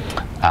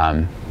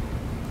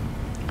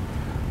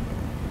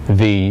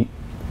 The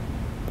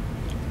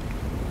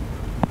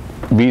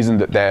reason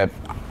that they're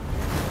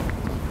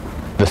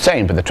the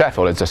same for the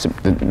trefoil is just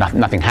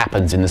nothing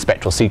happens in the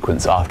spectral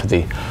sequence after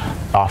the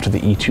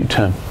E2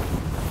 term.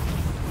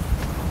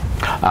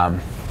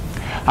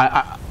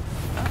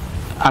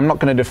 I'm not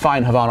going to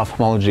define Khovanov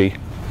homology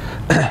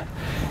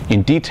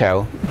in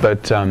detail,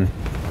 but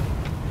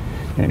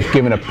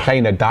given a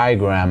planar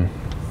diagram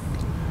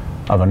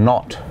of a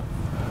knot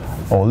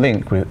or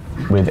link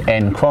with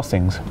n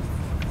crossings,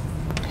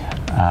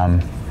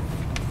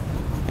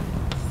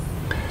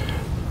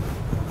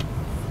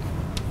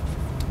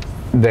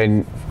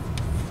 then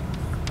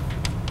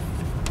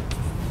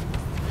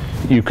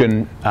you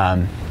can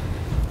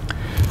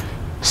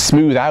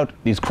smooth out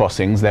these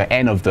crossings. There are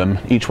n of them.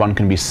 Each one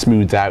can be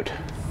smoothed out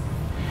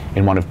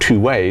in one of two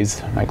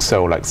ways, like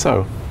so, like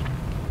so.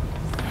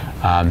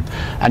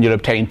 And you'll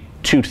obtain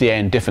 2 to the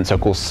n different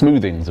so-called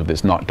smoothings of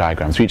this knot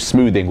diagram. So each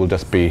smoothing will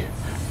just be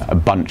a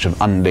bunch of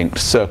unlinked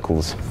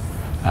circles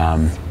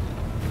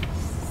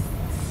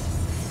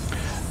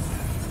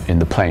in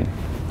the plane.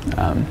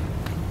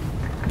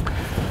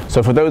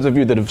 So for those of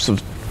you that have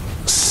sort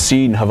of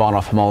seen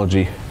Khovanov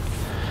homology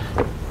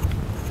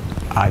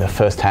either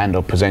firsthand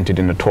or presented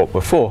in a talk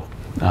before,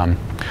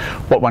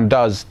 what one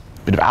does,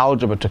 a bit of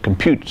algebra to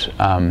compute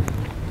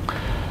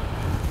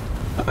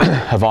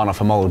Khovanov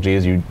homology,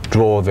 is you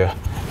draw the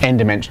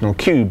n-dimensional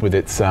cube with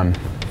its 2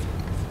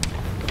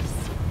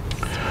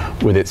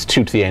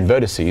 to the n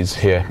vertices.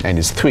 Here n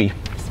is 3.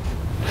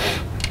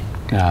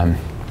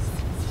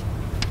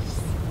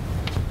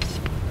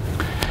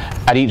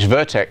 At each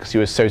vertex,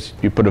 you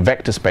put a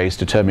vector space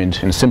determined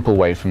in a simple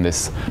way from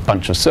this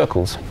bunch of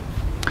circles.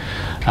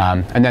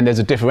 And then there's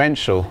a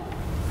differential.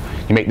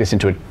 You make this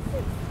into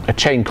a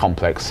chain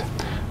complex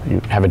you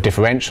have a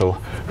differential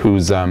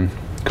whose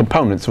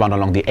components run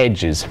along the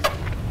edges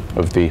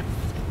of the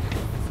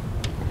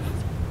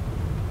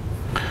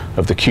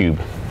cube.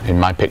 In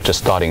my picture,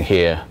 starting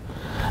here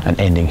and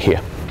ending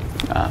here.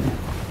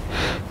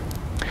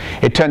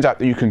 It turns out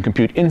that you can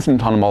compute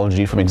instanton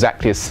homology from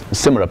exactly a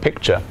similar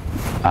picture.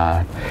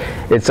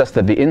 It's just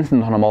that the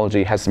instanton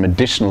homology has some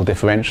additional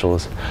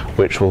differentials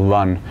which will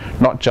run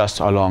not just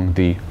along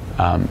the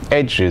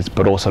edges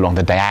but also along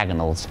the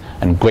diagonals,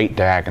 and great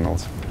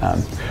diagonals.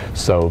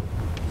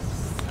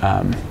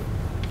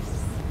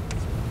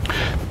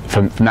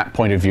 From that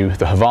point of view,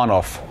 the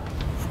Khovanov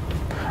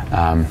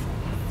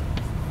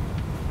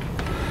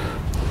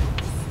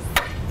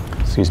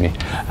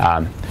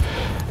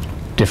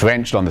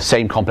differential on the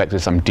same complex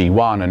is some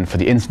d1, and for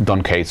the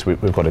instanton case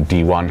we've got a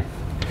d1.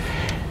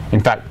 In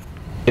fact,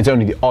 it's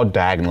only the odd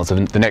diagonals, so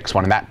the next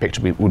one in that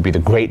picture would be the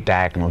great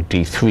diagonal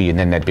d3, and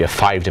then there'd be a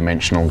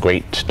 5-dimensional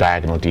great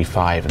diagonal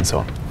d5 and so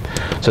on.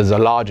 So there's a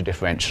larger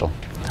differential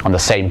on the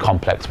same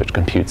complex which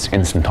computes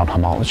instanton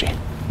homology.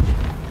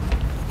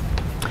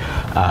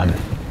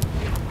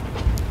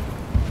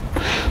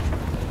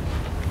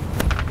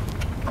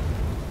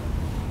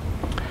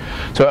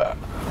 So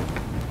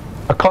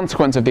a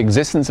consequence of the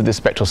existence of this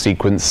spectral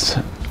sequence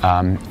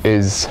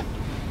is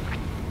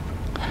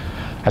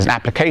as an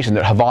application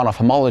that Khovanov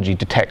homology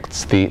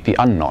detects the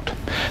unknot.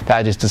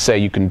 That is to say,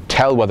 you can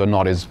tell whether a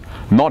knot is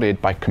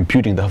knotted by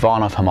computing the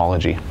Khovanov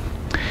homology.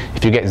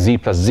 If you get z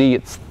plus z,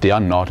 it's the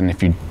unknot, and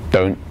if you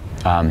don't,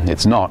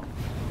 it's not.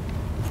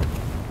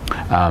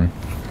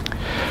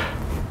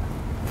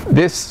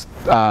 This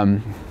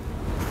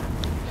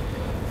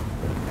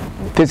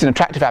is an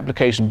attractive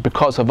application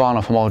because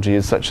Khovanov homology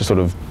is such a sort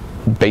of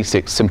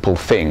basic, simple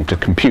thing to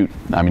compute.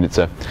 I mean, it's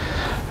a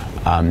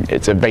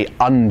very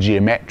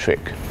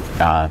ungeometric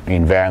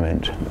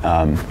invariant.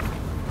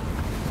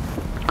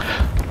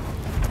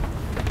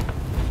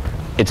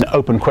 It's an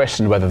open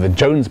question whether the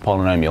Jones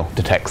polynomial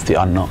detects the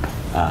unknot.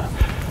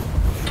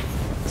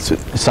 So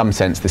in some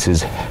sense, this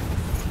is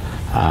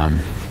a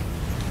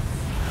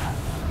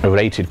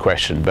related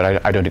question,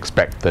 but I don't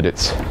expect that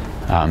it's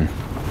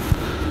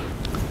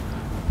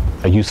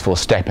a useful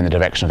step in the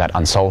direction of that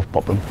unsolved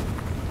problem.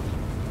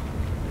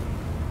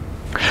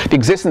 The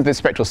existence of this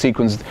spectral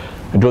sequence,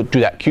 do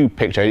that cube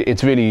picture,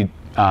 it's really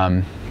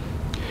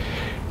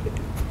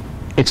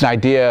it's an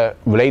idea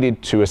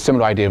related to a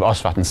similar idea of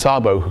Ostwart and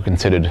Szabo, who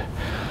considered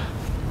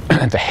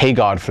the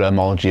Heegard-Floer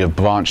homology of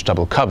branch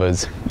double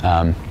covers,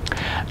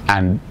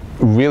 and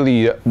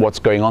really what's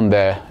going on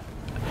there,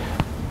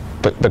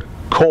 the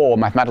core,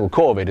 mathematical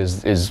core of it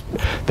is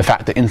the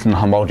fact that instanton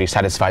homology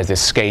satisfies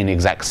this skein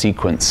exact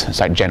sequence. It's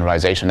like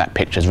generalization. That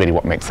picture is really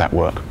what makes that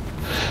work.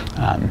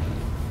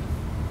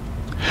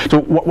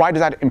 So why does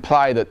that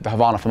imply that the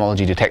Khovanov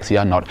homology detects the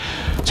unknot?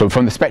 So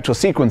from the spectral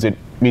sequence, it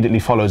immediately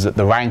follows that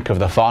the rank of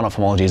the Khovanov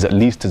homology is at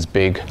least as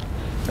big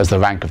as the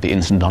rank of the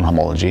instanton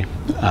homology.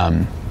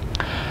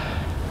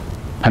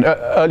 And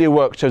earlier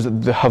work shows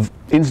that the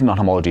instanton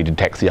homology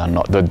detects the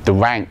unknot. The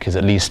rank is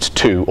at least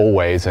 2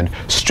 always, and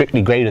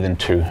strictly greater than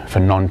 2 for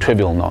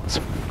non-trivial knots.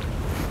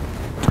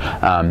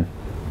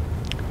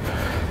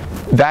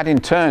 That in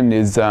turn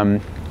is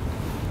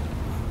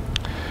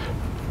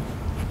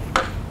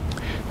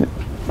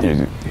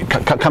it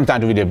comes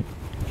down to really an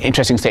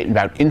interesting statement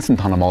about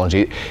instanton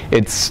homology.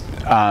 It's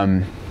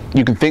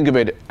you can think of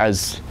it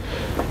as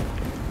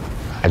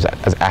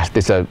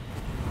this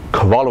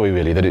corollary,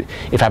 really, that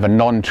if I have a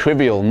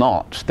non-trivial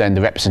knot, then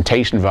the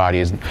representation variety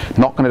is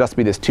not going to just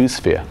be this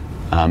 2-sphere.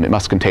 It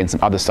must contain some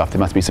other stuff. There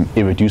must be some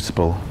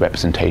irreducible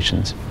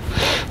representations.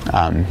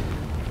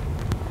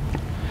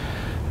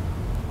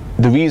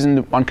 The reason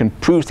that one can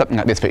prove something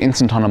like this for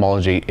instanton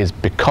homology is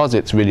because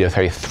it's really a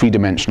very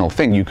 3-dimensional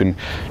thing. You can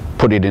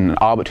put it in an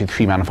arbitrary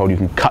 3-manifold, you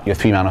can cut your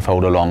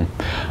 3-manifold along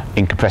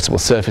incompressible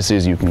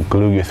surfaces, you can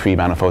glue your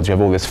 3-manifolds, you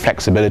have all this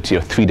flexibility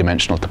of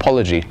 3-dimensional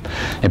topology.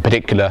 In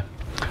particular,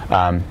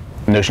 the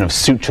notion of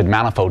sutured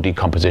manifold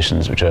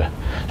decompositions, which are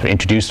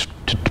introduced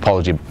to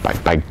topology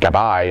by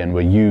Gabay and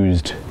were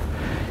used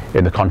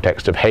in the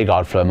context of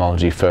Heegard-Floer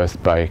homology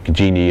first by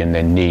Gini and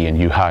then Ni and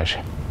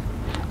Juhas.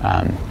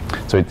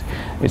 So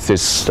it's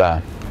this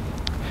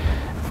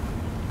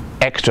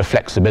extra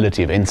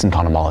flexibility of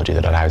instanton homology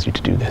that allows you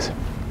to do this.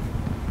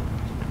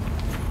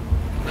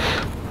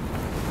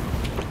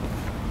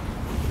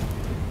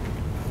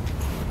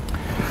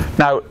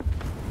 Now,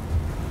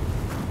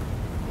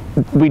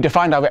 we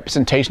defined our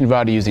representation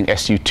variety using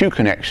SU2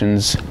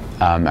 connections,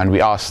 and we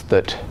asked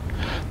that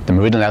the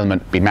meridian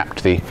element be mapped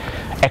to the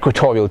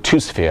equatorial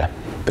 2-sphere,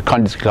 the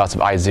condensate class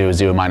of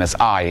I00 minus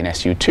I in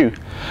SU2.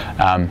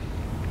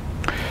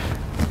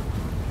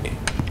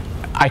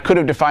 I could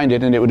have defined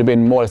it, and it would have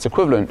been more or less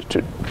equivalent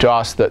to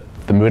ask that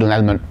the meridian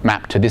element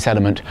mapped to this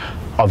element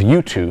of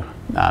U2,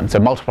 so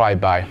multiplied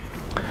by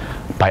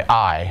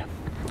I.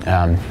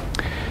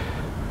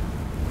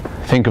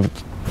 Think of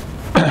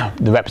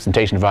the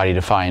representation variety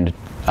defined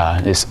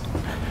this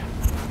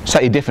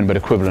slightly different but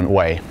equivalent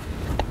way.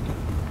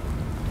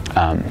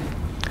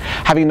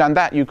 Having done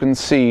that, you can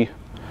see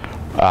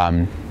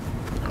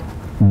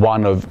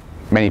one of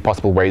many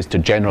possible ways to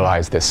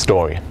generalize this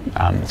story.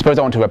 Suppose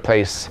I want to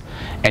replace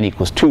n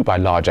equals 2 by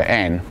larger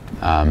n.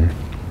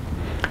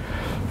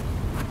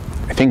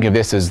 Think of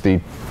this as the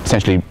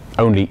essentially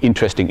only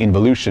interesting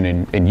involution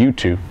in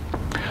U2.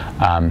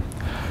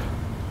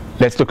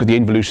 Let's look at the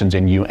involutions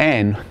in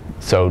UN.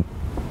 So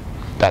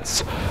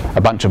that's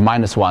a bunch of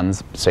minus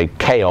ones, say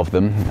k of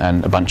them,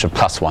 and a bunch of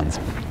plus ones.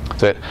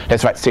 So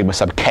let's write sigma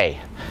sub k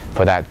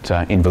for that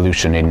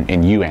involution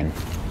in UN.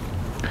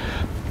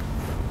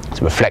 It's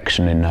a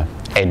reflection in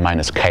n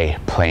minus k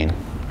plane.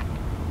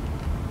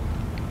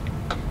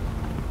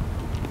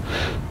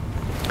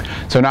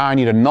 So now I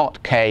need a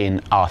knot k in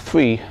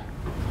R3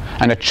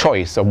 and a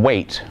choice, a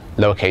weight,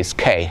 lowercase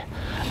k,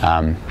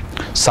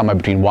 somewhere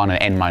between 1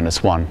 and n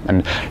minus 1.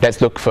 And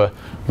let's look for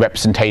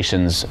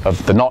representations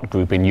of the knot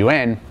group in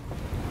UN,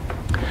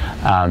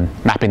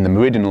 mapping the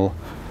meridional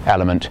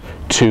element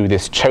to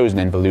this chosen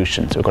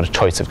involution. So we've got a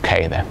choice of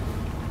k there.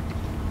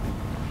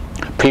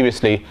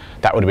 Previously,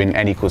 that would have been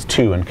n equals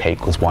 2 and k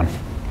equals 1.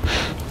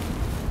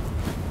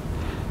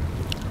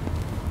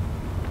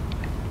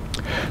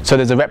 So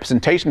there's a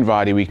representation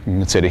variety we can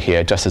consider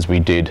here, just as we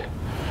did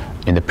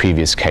in the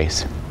previous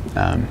case.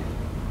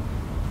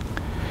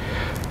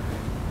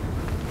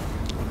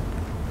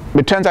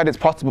 It turns out it's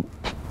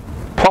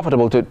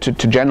profitable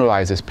to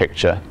generalize this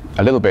picture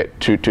a little bit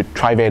to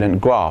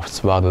trivalent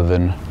graphs rather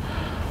than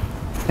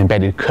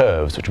embedded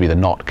curves, which would be the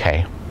knot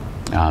k.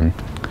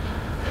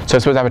 So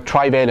suppose I have a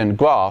trivalent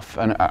graph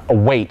and a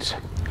weight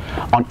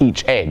on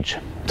each edge.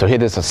 So here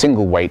there's a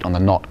single weight on the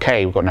knot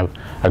k. We've got now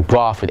a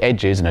graph with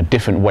edges and a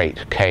different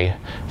weight k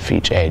for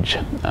each edge.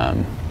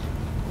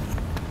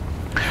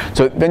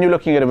 So then you're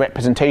looking at a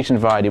representation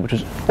variety, which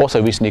was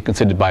also recently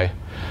considered by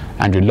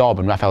Andrew Lobb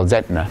and Raphael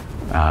Zettner.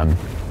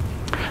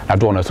 I've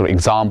drawn a sort of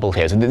example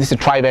here. So this is a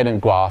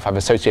trivalent graph. I've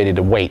associated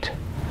a weight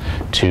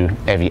to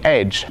every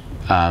edge.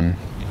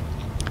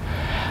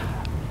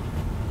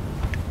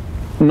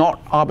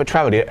 Not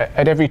arbitrarily.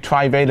 At every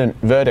trivalent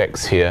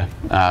vertex here,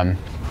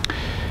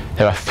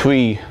 there are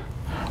 3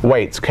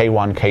 weights,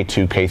 k1,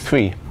 k2,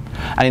 k3.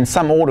 And in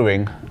some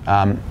ordering,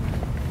 I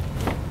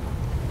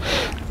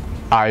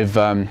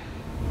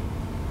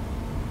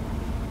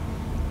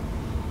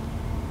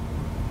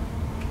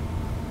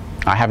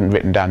haven't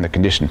written down the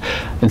condition.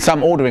 In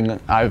some ordering,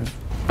 I've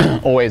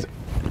always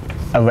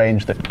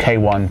arranged that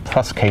k1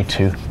 plus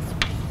k2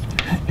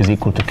 is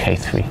equal to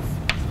k3.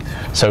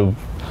 So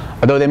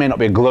although there may not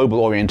be a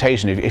global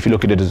orientation, if you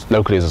look at it as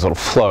locally as a sort of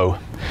flow,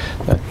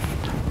 the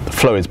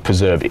flow is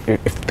preserved.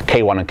 If the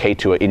k1 and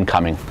k2 are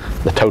incoming,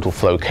 the total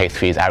flow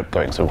k3 is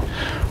outgoing. So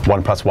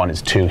 1 plus 1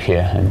 is 2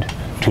 here, and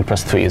 2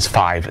 plus 3 is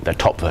 5 at the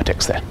top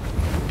vertex there.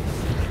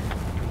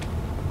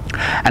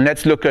 And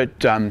let's look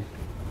at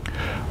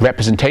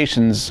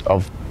representations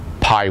of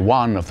pi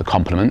 1 of the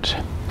complement.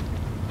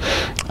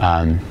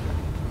 I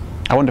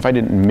wonder if I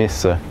didn't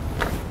miss a,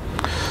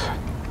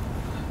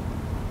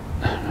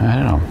 I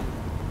don't know.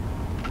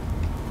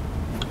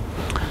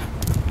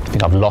 I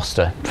think I've lost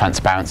a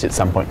transparency at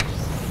some point.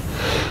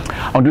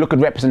 I want to look at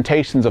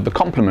representations of the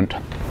complement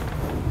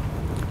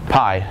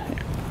pi,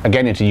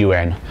 again into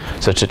UN,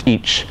 such that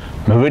each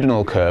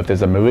meridional curve,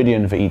 there's a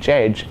meridian for each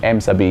edge, m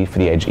sub e for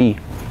the edge e,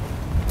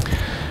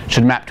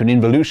 should map to an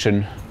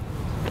involution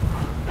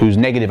whose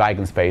negative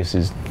eigenspace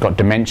has got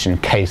dimension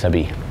k sub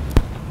e.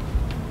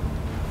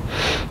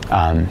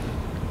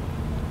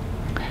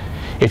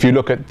 If you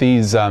look at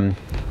these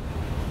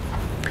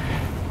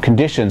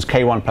conditions,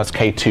 k1 plus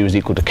k2 is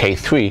equal to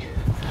k3,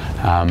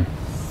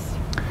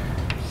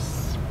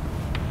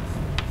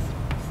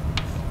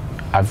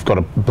 I've got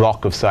a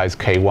block of size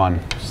k1.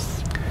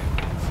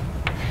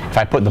 If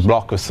I put the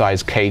block of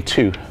size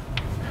k2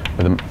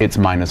 with its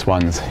minus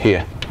 1s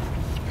here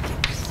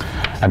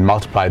and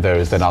multiply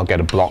those, then I'll get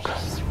a block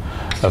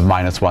of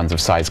minus 1s of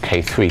size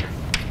k3.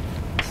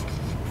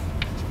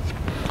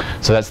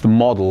 So that's the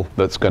model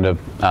that's going to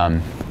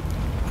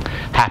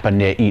happen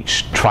near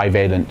each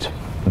trivalent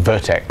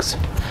vertex,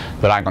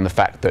 relying on the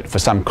fact that for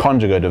some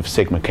conjugate of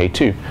sigma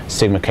k2,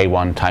 sigma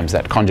k1 times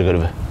that conjugate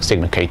of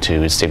sigma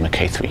k2 is sigma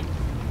k3.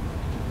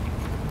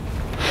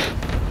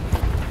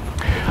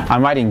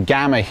 I'm writing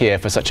gamma here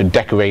for such a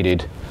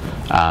decorated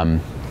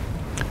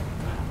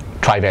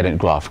trivalent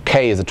graph.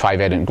 K is a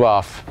trivalent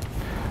graph,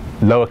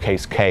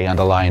 lowercase k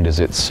underlined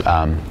as its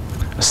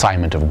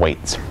assignment of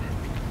weights.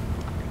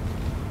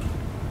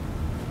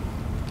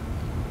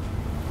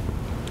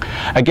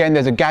 Again,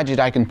 there's a gadget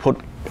I can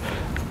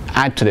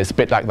add to this, a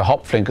bit like the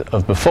hopflink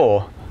of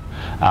before.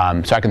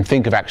 So I can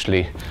think of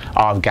actually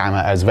R of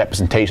gamma as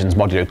representations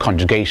modulo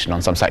conjugation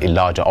on some slightly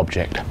larger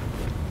object.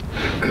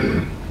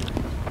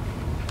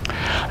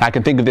 I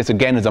can think of this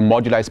again as a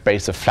moduli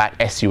space of flat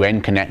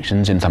SUN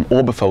connections in some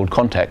orbifold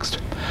context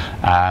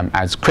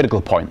as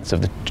critical points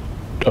of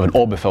an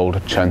orbifold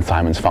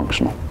Chern-Simons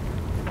functional.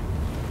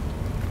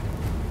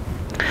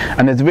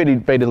 And there's really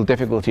very little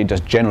difficulty in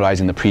just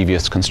generalizing the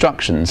previous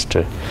constructions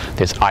to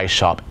this I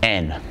sharp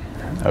n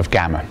of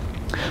gamma.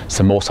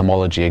 So Morse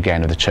homology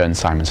again of the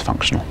Chern-Simons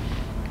functional.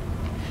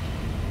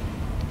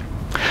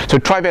 So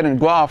trivalent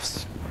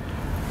graphs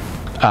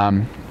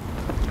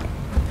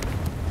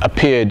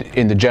appeared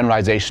in the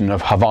generalization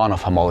of Khovanov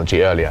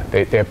homology earlier.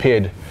 They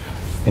appeared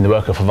in the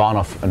work of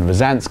Khovanov and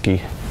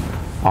Rozansky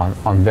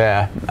on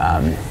their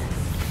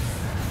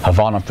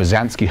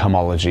Khovanov-Rozansky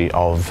homology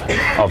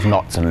of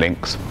knots and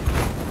links.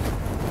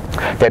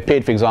 They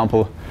appeared, for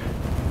example,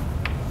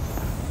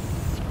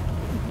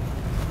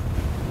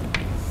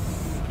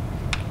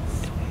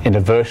 in a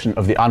version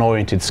of the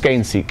unoriented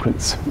skein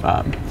sequence.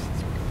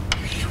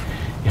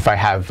 If I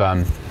have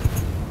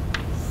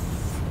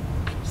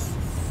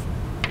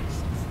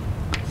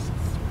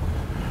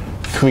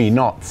three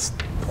knots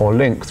or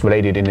links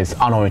related in this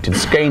unoriented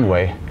skein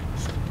way,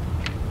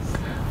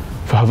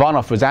 for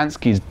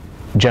Khovanov-Rozansky's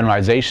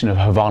generalization of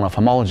Khovanov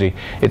homology,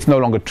 it's no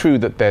longer true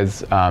that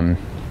there's a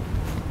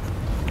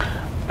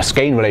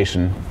skein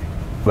relation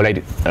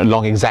related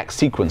along exact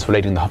sequence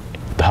relating the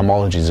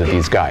homologies of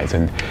these guys.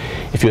 And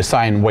if you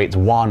assign weights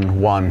 1,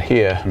 1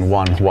 here and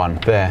 1, 1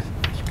 there,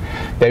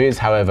 there is,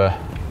 however,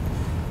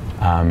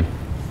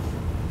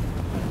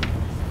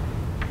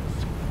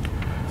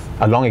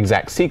 a long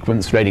exact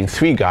sequence relating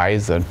three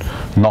guys, a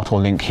knot or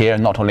link here,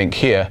 knot or link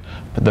here,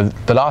 but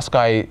the last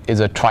guy is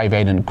a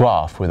trivalent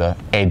graph with an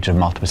edge of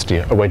multiplicity,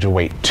 a wedge of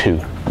weight 2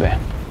 there.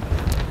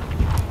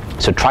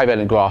 So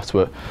trivalent graphs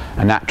were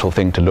a natural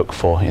thing to look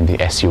for in the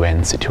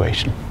SUN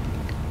situation.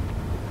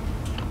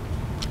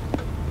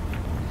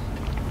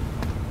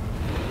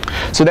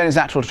 So then it's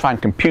natural to try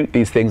and compute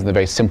these things in the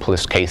very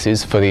simplest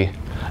cases. For the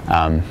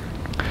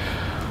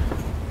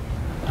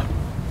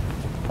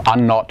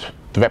unknot,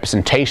 the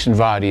representation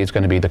variety is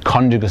going to be the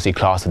conjugacy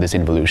class of this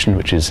involution,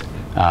 which is,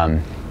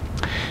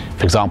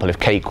 for example, if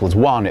k equals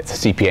 1,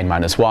 it's a CPN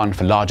minus 1.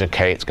 For larger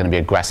k, it's going to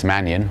be a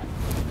Grassmannian.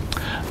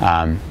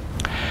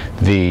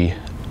 The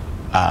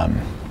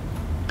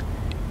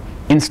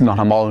instanton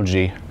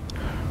homology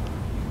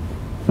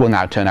will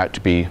now turn out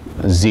to be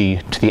z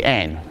to the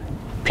n.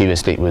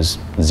 Previously it was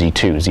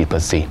z2, z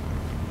plus z.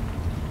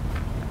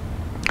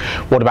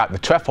 What about the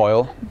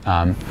trefoil?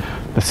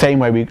 The same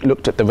way we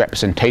looked at the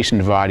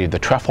representation variety of the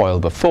trefoil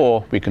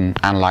before, we can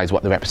analyze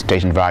what the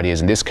representation variety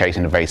is in this case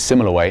in a very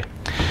similar way.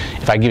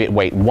 If I give it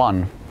weight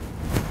 1,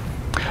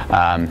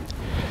 I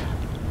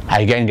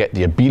again get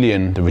the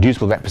abelian, the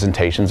reducible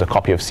representations, a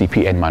copy of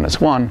CPN minus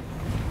 1.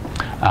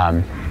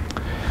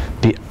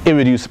 The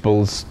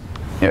irreducibles,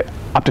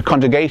 up to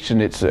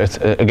conjugation, it's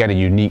again a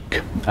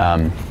unique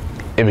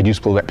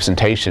irreducible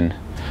representation,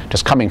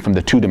 just coming from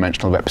the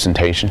two-dimensional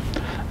representation.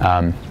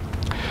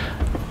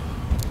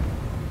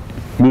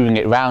 Moving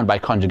it round by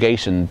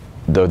conjugation,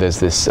 though, there's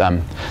this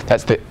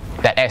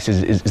that S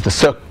is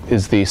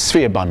the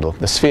sphere bundle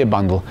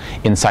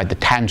inside the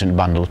tangent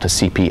bundle to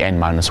CPN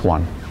minus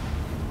 1.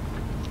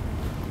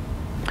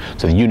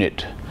 So the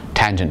unit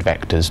tangent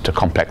vectors to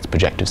complex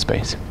projective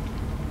space.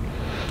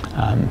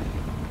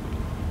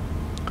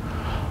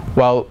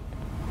 Well,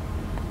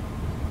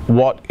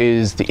 what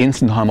is the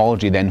instanton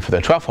homology then for the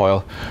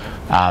trefoil?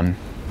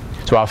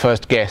 So our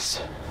first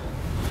guess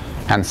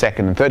and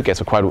second and third guess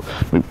we're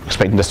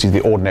expecting just to use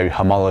the ordinary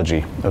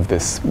homology of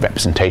this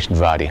representation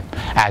variety,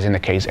 as in the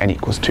case n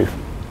equals 2.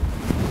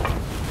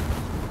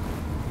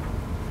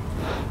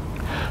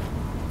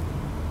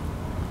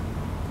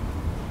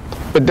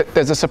 But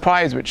there's a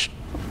surprise which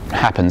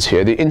happens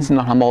here. The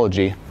instanton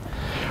homology,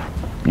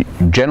 you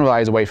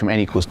generalize away from n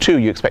equals 2,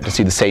 you expect to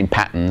see the same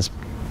patterns.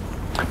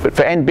 But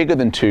for n bigger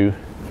than 2,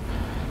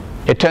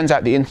 it turns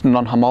out the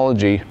instanton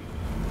homology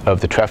of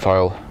the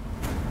trefoil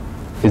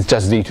is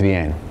just z to the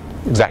n,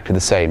 exactly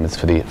the same as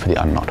for the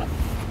unknot.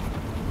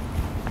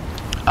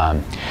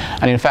 And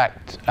in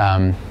fact,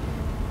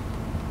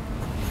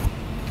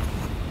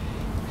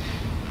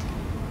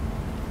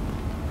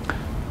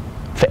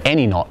 for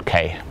any knot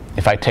k,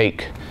 if I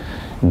take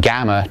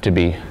gamma to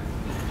be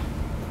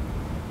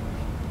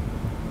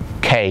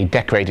k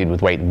decorated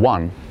with weight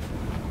 1,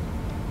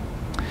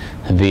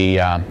 the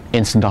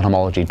instanton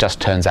homology just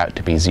turns out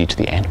to be z to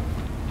the n.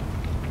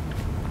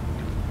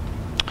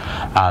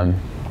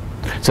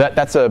 So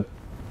that's a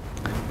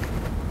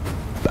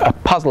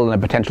puzzle and a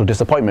potential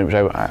disappointment, which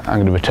I'm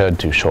going to return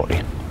to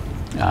shortly.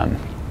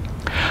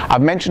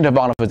 I've mentioned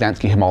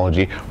Khovanov-Rozansky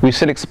homology. We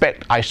still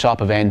expect I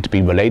sharp of n to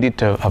be related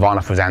to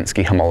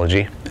Khovanov-Rozansky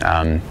homology.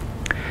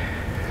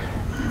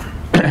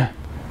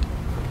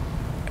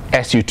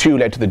 SU2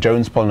 led to the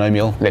Jones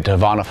polynomial, led to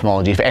Khovanov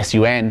homology. For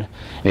SUN,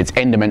 in its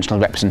n-dimensional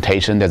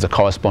representation, there's a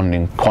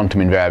corresponding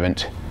quantum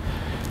invariant,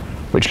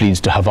 which leads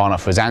to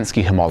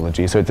Khovanov-Rozansky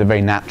homology. So it's a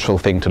very natural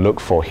thing to look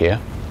for here.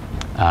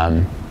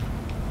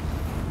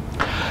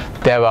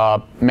 There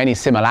are many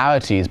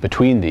similarities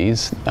between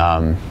these.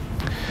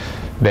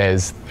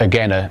 There's,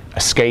 again, a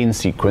skein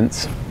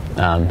sequence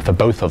for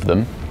both of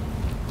them,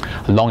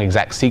 a long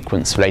exact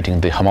sequence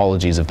relating the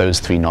homologies of those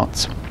three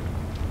knots.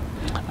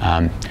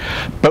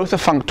 Both are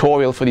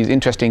functorial for these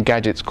interesting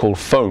gadgets called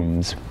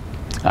foams.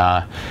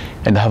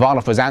 In the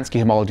Khovanov-Rozansky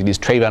homology, these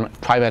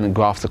trivalent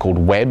graphs are called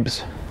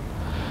webs.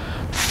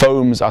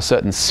 Foams are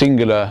certain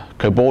singular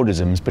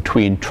cobordisms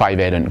between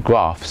trivalent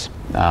graphs.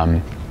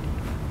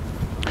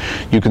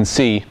 You can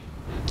see,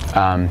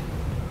 for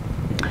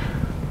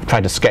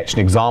tried to sketch an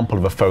example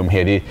of a foam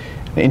here. The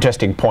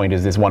interesting point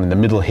is this one in the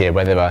middle here,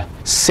 where there are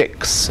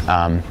six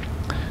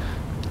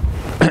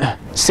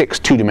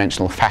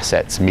two-dimensional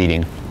facets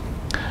meeting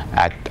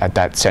at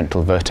that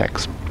central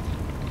vertex.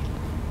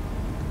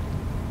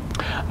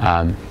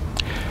 I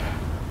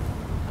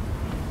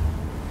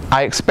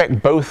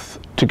expect both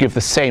to give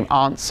the same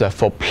answer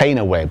for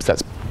planar webs.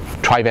 That's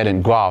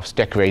trivalent graphs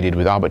decorated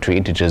with arbitrary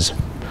integers,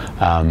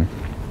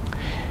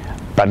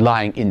 but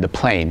lying in the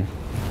plane.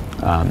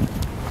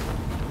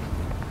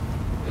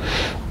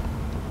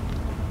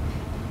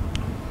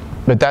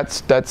 But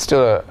that's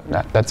still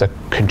that's a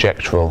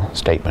conjectural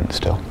statement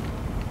still.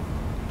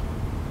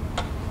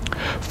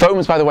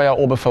 Foams, by the way, are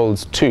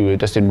orbifolds too,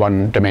 just in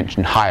one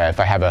dimension higher. If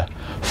I have a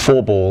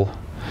 4-ball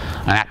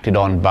and acted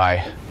on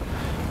by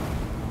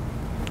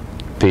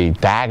the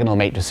diagonal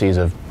matrices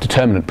of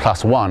determinant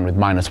 +1 with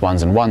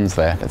 -1s and 1s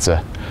there, that's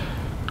a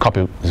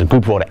copy. There's a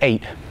group of order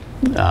 8.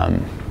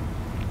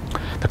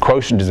 The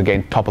quotient is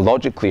again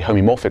topologically,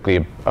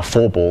 homomorphically a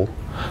 4-ball,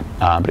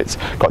 but it's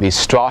got these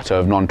strata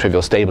of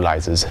non-trivial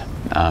stabilizers.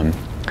 And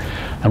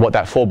what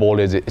that 4-ball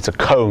is, it's a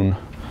cone.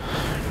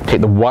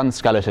 Take the one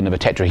skeleton of a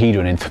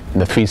tetrahedron in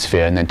the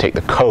 3-sphere, and then take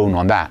the cone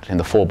on that in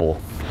the 4-ball.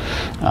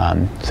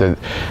 So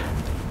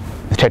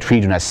the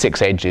tetrahedron has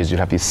 6 edges. You'd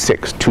have these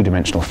 6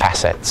 two-dimensional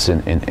facets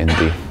in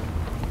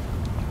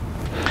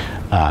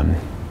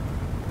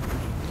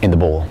the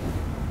ball.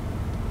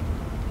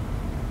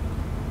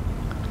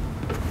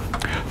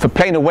 For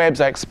planar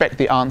webs, I expect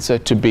the answer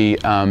to be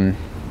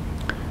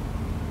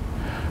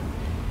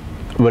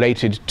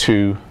related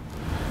to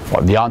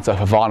the answer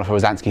for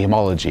Khovanov-Rozansky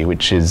homology,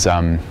 which is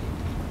a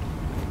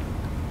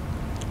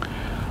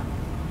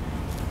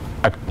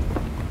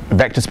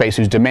vector space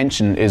whose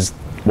dimension is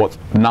what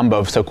number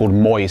of so-called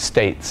Moy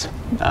states.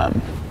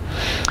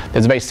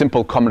 There's a very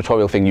simple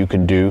combinatorial thing you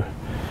can do.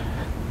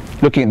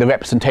 Looking at the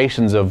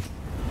representations of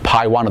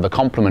pi1 of the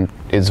complement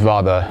is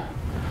rather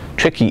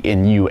tricky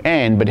in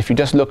UN, but if you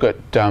just look at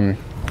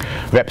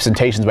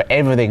representations where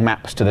everything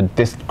maps to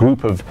this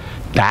group of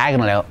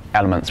diagonal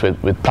elements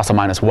with plus or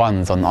minus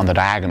 1s on the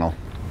diagonal,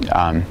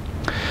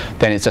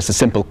 then it's just a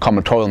simple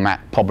combinatorial map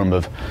problem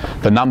of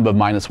the number of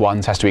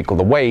 -1s has to equal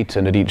the weight,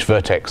 and at each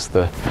vertex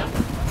the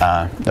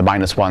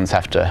 -1s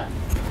have to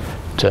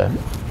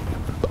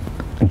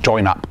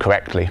join up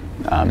correctly.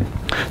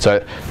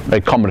 So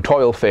a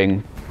combinatorial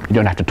thing, you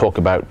don't have to talk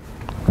about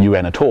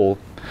UN at all.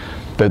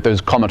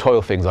 Those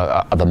combinatorial things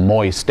are the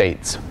Moy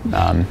states,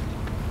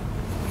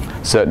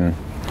 certain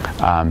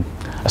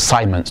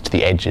assignments to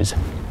the edges.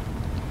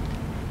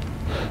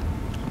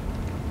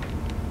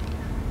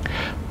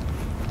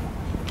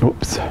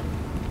 Oops.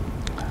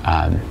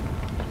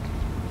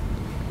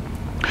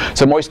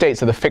 So Moy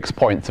states are the fixed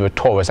points of a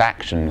torus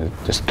action,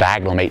 just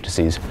diagonal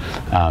matrices.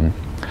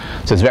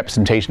 So its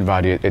representation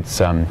value, its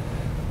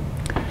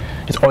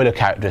Euler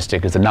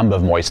characteristic is the number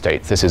of Moy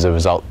states. This is a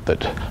result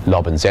that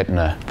Lob and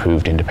Zedner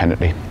proved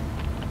independently.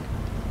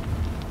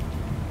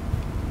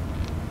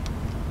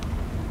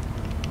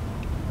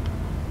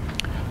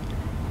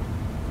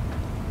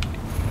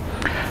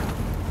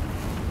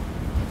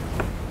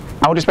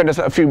 I want to spend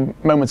a few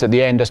moments at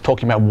the end just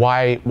talking about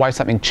why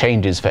something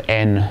changes for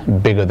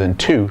n bigger than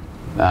 2.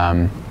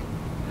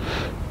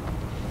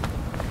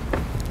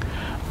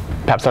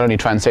 Perhaps I'll only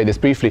try and say this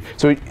briefly.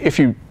 So if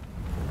you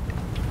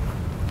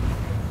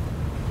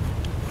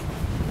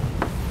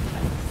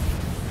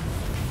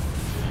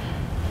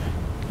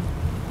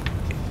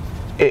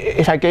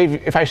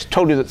if I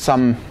told you that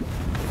some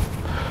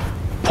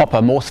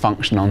proper Morse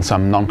function on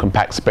some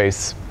non-compact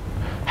space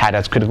had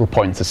as critical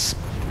points a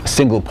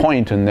single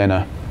point and then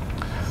a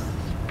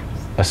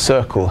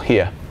circle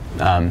here,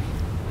 and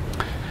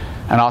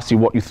asked you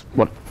what you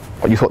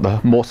thought the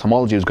Morse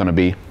homology was going to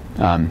be,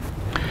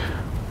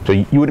 so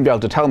you wouldn't be able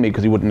to tell me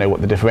because you wouldn't know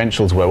what the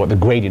differentials were, what the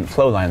gradient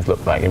flow lines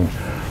look like. And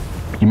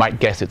you might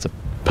guess it's a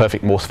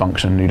perfect Morse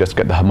function. You just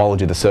get the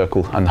homology of the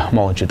circle and the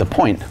homology of the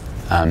point.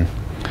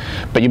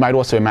 But you might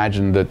also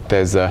imagine that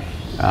there's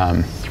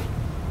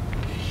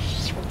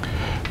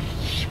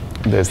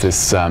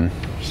this a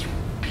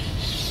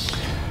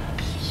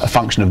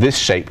function of this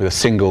shape with a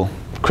single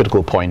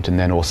critical point and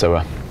then also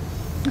a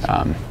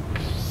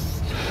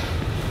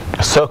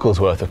circle's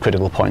worth of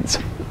critical points.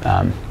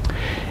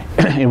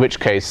 In which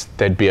case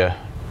there'd be a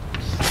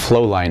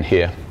flow line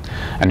here,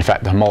 and in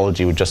fact the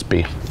homology would just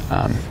be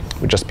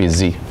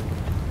Z.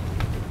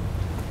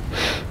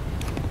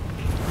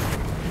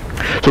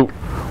 So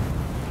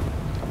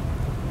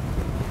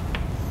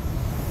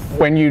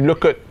when you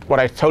look at what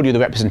I told you the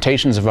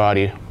representations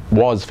variety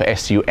was for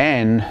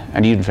SUN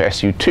and even for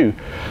SU2,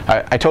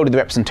 I told you the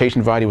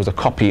representation variety was a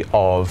copy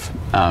of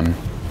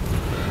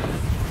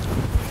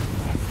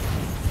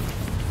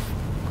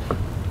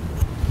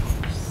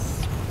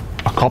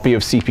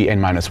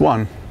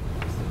CPn-1,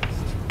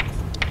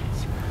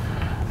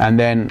 and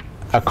then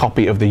a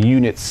copy of the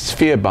unit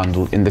sphere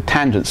bundle in the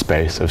tangent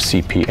space of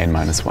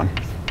CPn-1.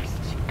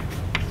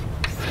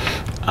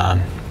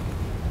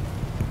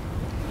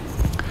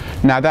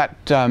 Now that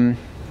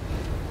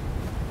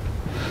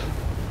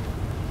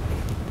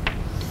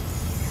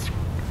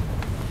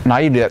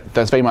naively,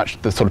 that's very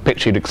much the sort of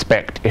picture you'd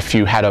expect if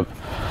you had a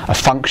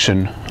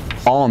function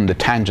on the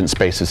tangent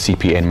space of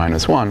Cpn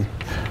minus 1,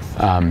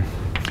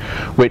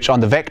 which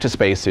on the vector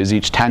spaces,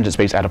 each tangent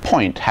space at a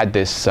point had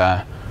this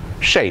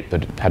shape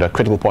that had a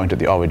critical point at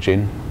the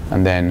origin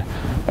and then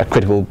a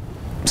critical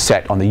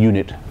set on the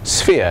unit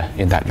sphere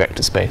in that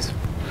vector space.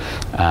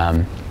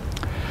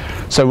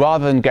 So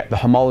rather than get the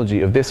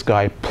homology of this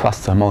guy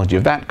plus the homology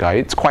of that guy,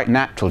 it's quite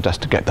natural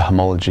just to get the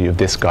homology of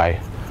this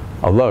guy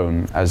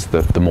alone as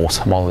the Morse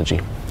homology.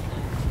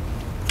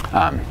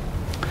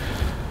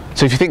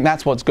 So if you think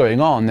that's what's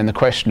going on, then the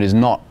question is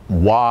not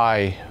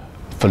why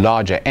for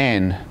larger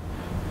n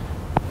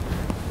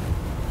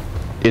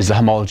is the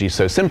homology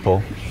so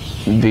simple.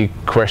 The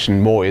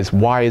question more is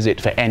why is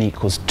it for n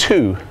equals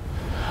 2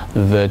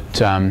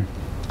 that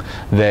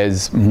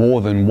there's more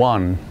than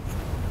one.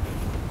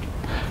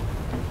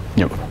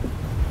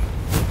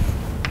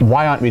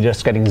 Why aren't we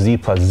just getting z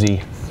plus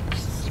z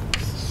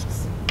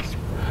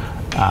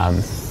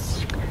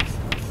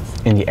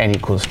in the n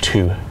equals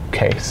 2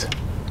 case?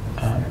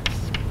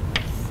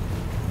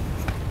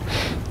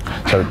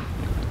 So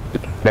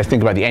let's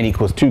think about the n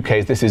equals 2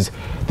 case. This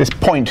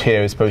point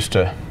here is supposed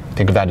to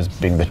think of that as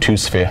being the 2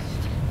 sphere.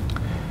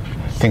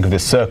 Think of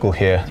this circle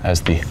here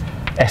as the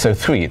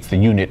SO3. It's the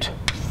unit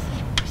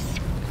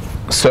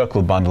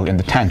circle bundle in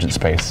the tangent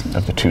space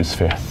of the 2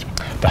 sphere.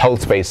 The whole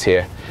space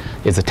here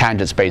is the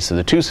tangent space of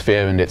the 2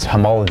 sphere, and its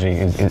homology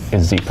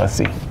is z plus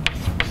z.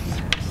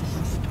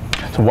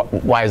 So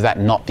why is that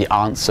not the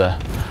answer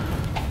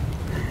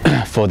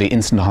for the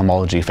instanton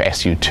homology for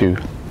SU2?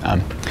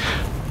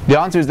 The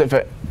answer is that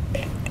for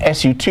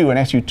SU2 and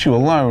SU2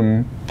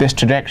 alone, this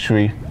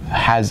trajectory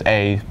has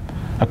a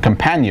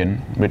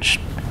companion, which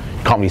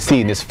you can't really see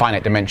in this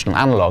finite dimensional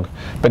analog,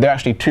 but there are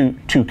actually two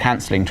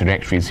cancelling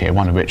trajectories here,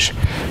 one of which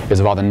is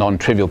a rather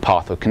non-trivial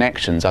path of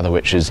connections, other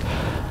which is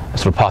a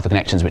sort of path of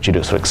connections which you'd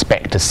sort of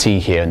expect to see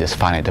here in this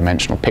finite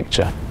dimensional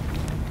picture.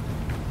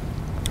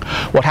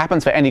 What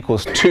happens for n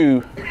equals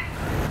 2,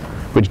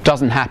 which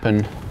doesn't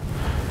happen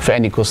for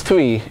n equals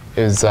 3,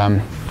 is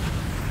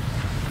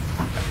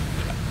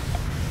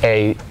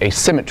a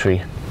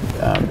symmetry.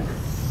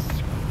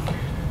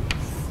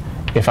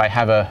 If I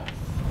have a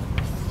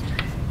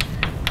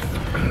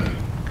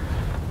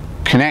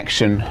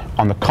connection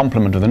on the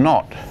complement of the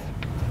knot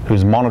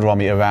whose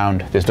monodromy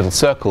around this little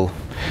circle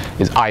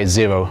is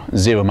I0,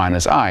 0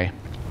 minus I,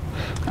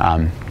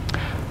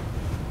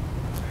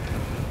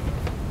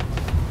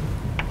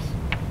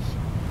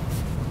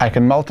 I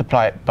can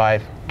multiply it by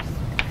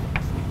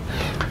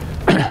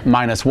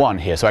minus 1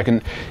 here. So I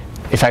can,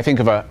 if I think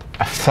of a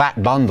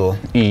flat bundle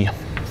E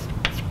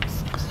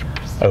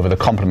over the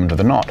complement of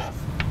the knot,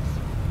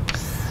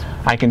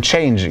 I can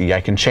change E.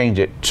 I can change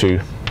it to,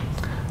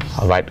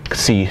 I'll write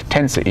C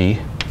tensor E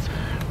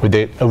with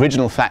the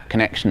original flat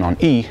connection on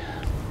E,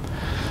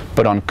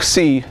 but on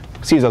C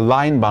is a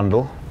line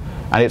bundle,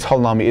 and its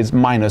holonomy is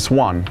minus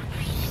 1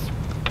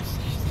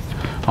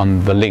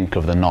 on the link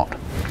of the knot.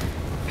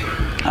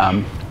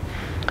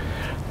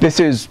 This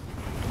is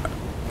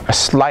a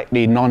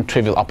slightly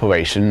non-trivial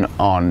operation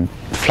on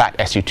flat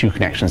SU2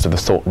 connections of the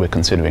sort we're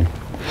considering.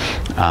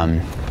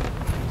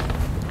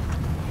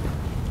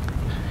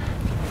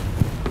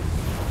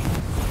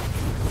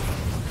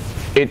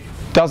 It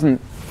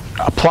doesn't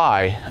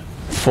apply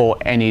for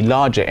any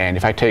larger n.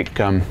 If I take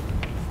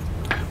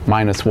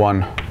minus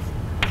 1,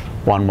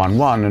 1, 1,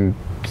 1 and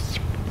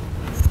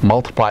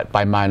multiply it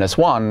by minus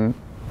 1,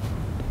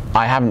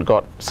 I haven't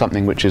got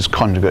something which is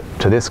conjugate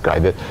to this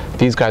guy.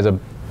 These guys are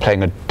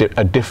playing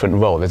a different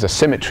role. There's a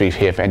symmetry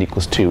here for n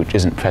equals 2 which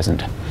isn't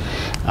present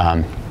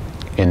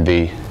in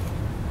the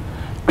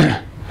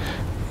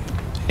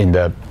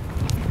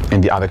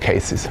other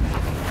cases.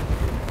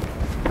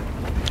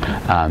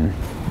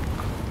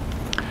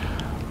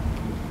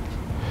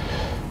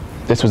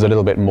 This was a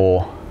little bit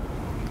more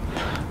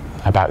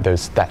about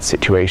that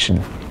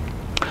situation.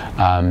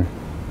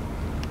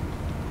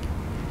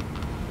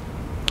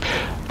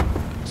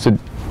 So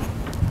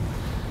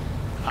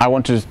I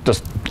want to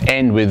just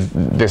end with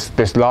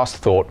this last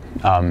thought.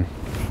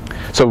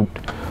 So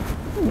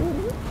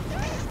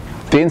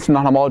the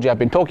instanton homology I've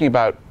been talking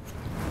about,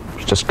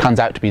 which just comes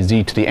out to be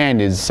z to the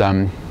n, is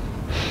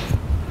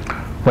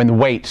when the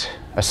weight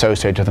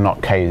associated with the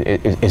knot k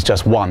is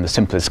just 1, the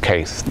simplest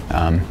case.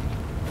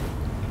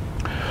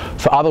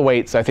 For other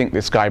weights, I think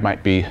this guy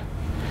might be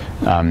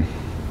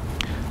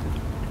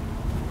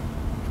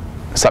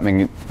something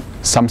in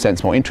some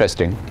sense more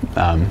interesting.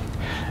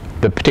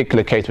 The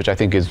particular case which I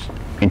think is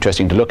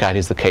interesting to look at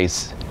is the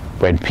case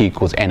when p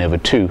equals n over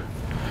 2,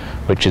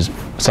 which is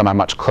somehow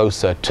much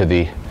closer to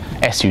the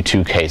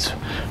SU2 case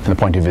from the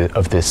point of view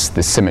of this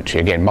symmetry.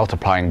 Again,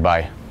 multiplying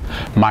by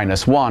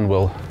minus 1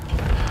 will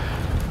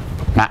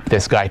map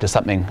this guy to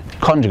something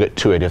conjugate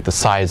to it if the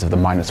size of the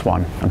minus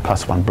 1 and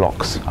plus 1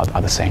 blocks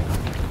are the same.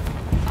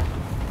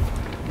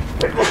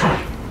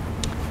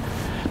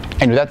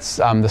 Anyway, that's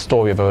the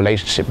story of a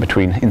relationship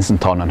between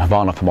instanton and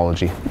Khovanov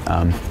homology,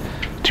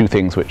 two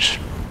things which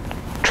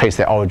trace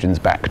their origins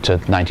back to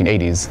the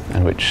 1980s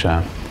and which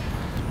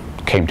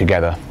came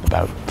together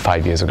about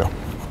 5 years ago.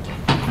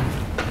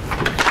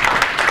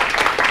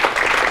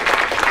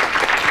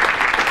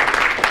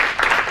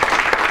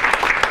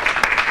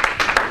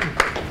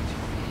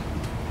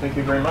 Thank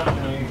you very much.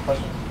 Any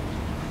questions?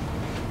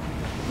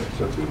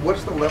 So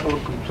what's the level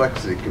of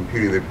complexity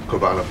computing the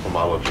Khovanov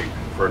homology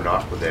for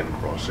knot with end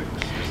crossings?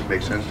 Does it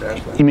make sense to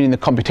ask that? You mean in the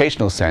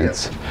computational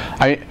sense?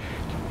 Yes.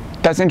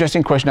 That's an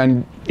interesting question,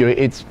 and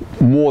it's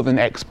more than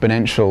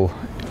exponential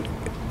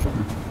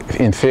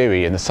in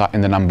theory in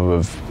the number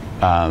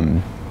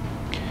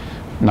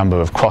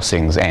of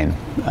crossings n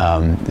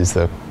is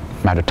the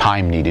amount of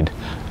time needed.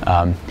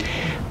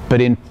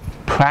 But in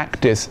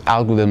practice,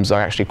 algorithms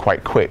are actually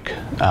quite quick,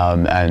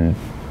 and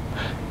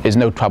there's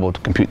no trouble to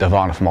compute the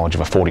Khovanov homology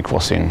of a 40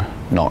 crossing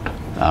knot.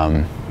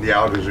 The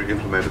algorithms are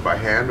implemented by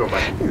hand or by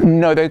computer?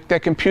 No, they're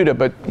computer,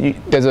 but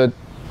there's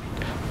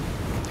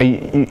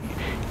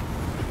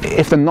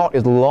if the knot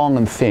is long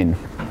and thin,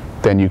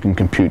 then you can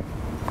compute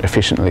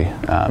efficiently.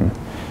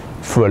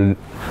 For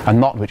a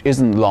knot which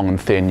isn't long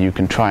and thin, you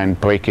can try and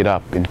break it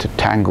up into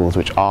tangles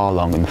which are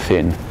long and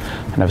thin,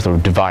 and have a sort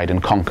of divide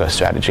and conquer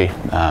strategy.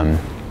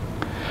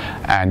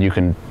 And you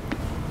can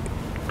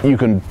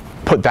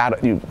put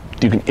that, you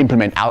can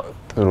implement out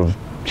sort of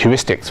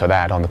heuristics for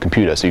that on the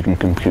computer, so you can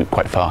compute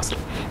quite fast.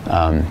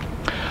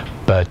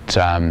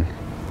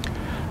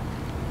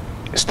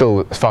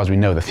 Still, as far as we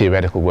know, the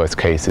theoretical worst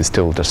case is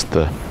still just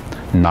the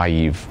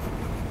naive,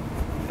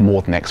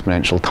 more than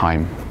exponential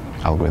time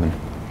algorithm.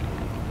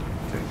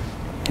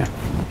 Yeah.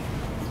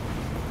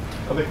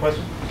 Other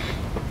questions?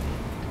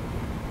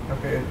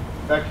 Okay, in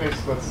that case,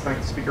 let's thank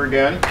the speaker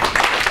again.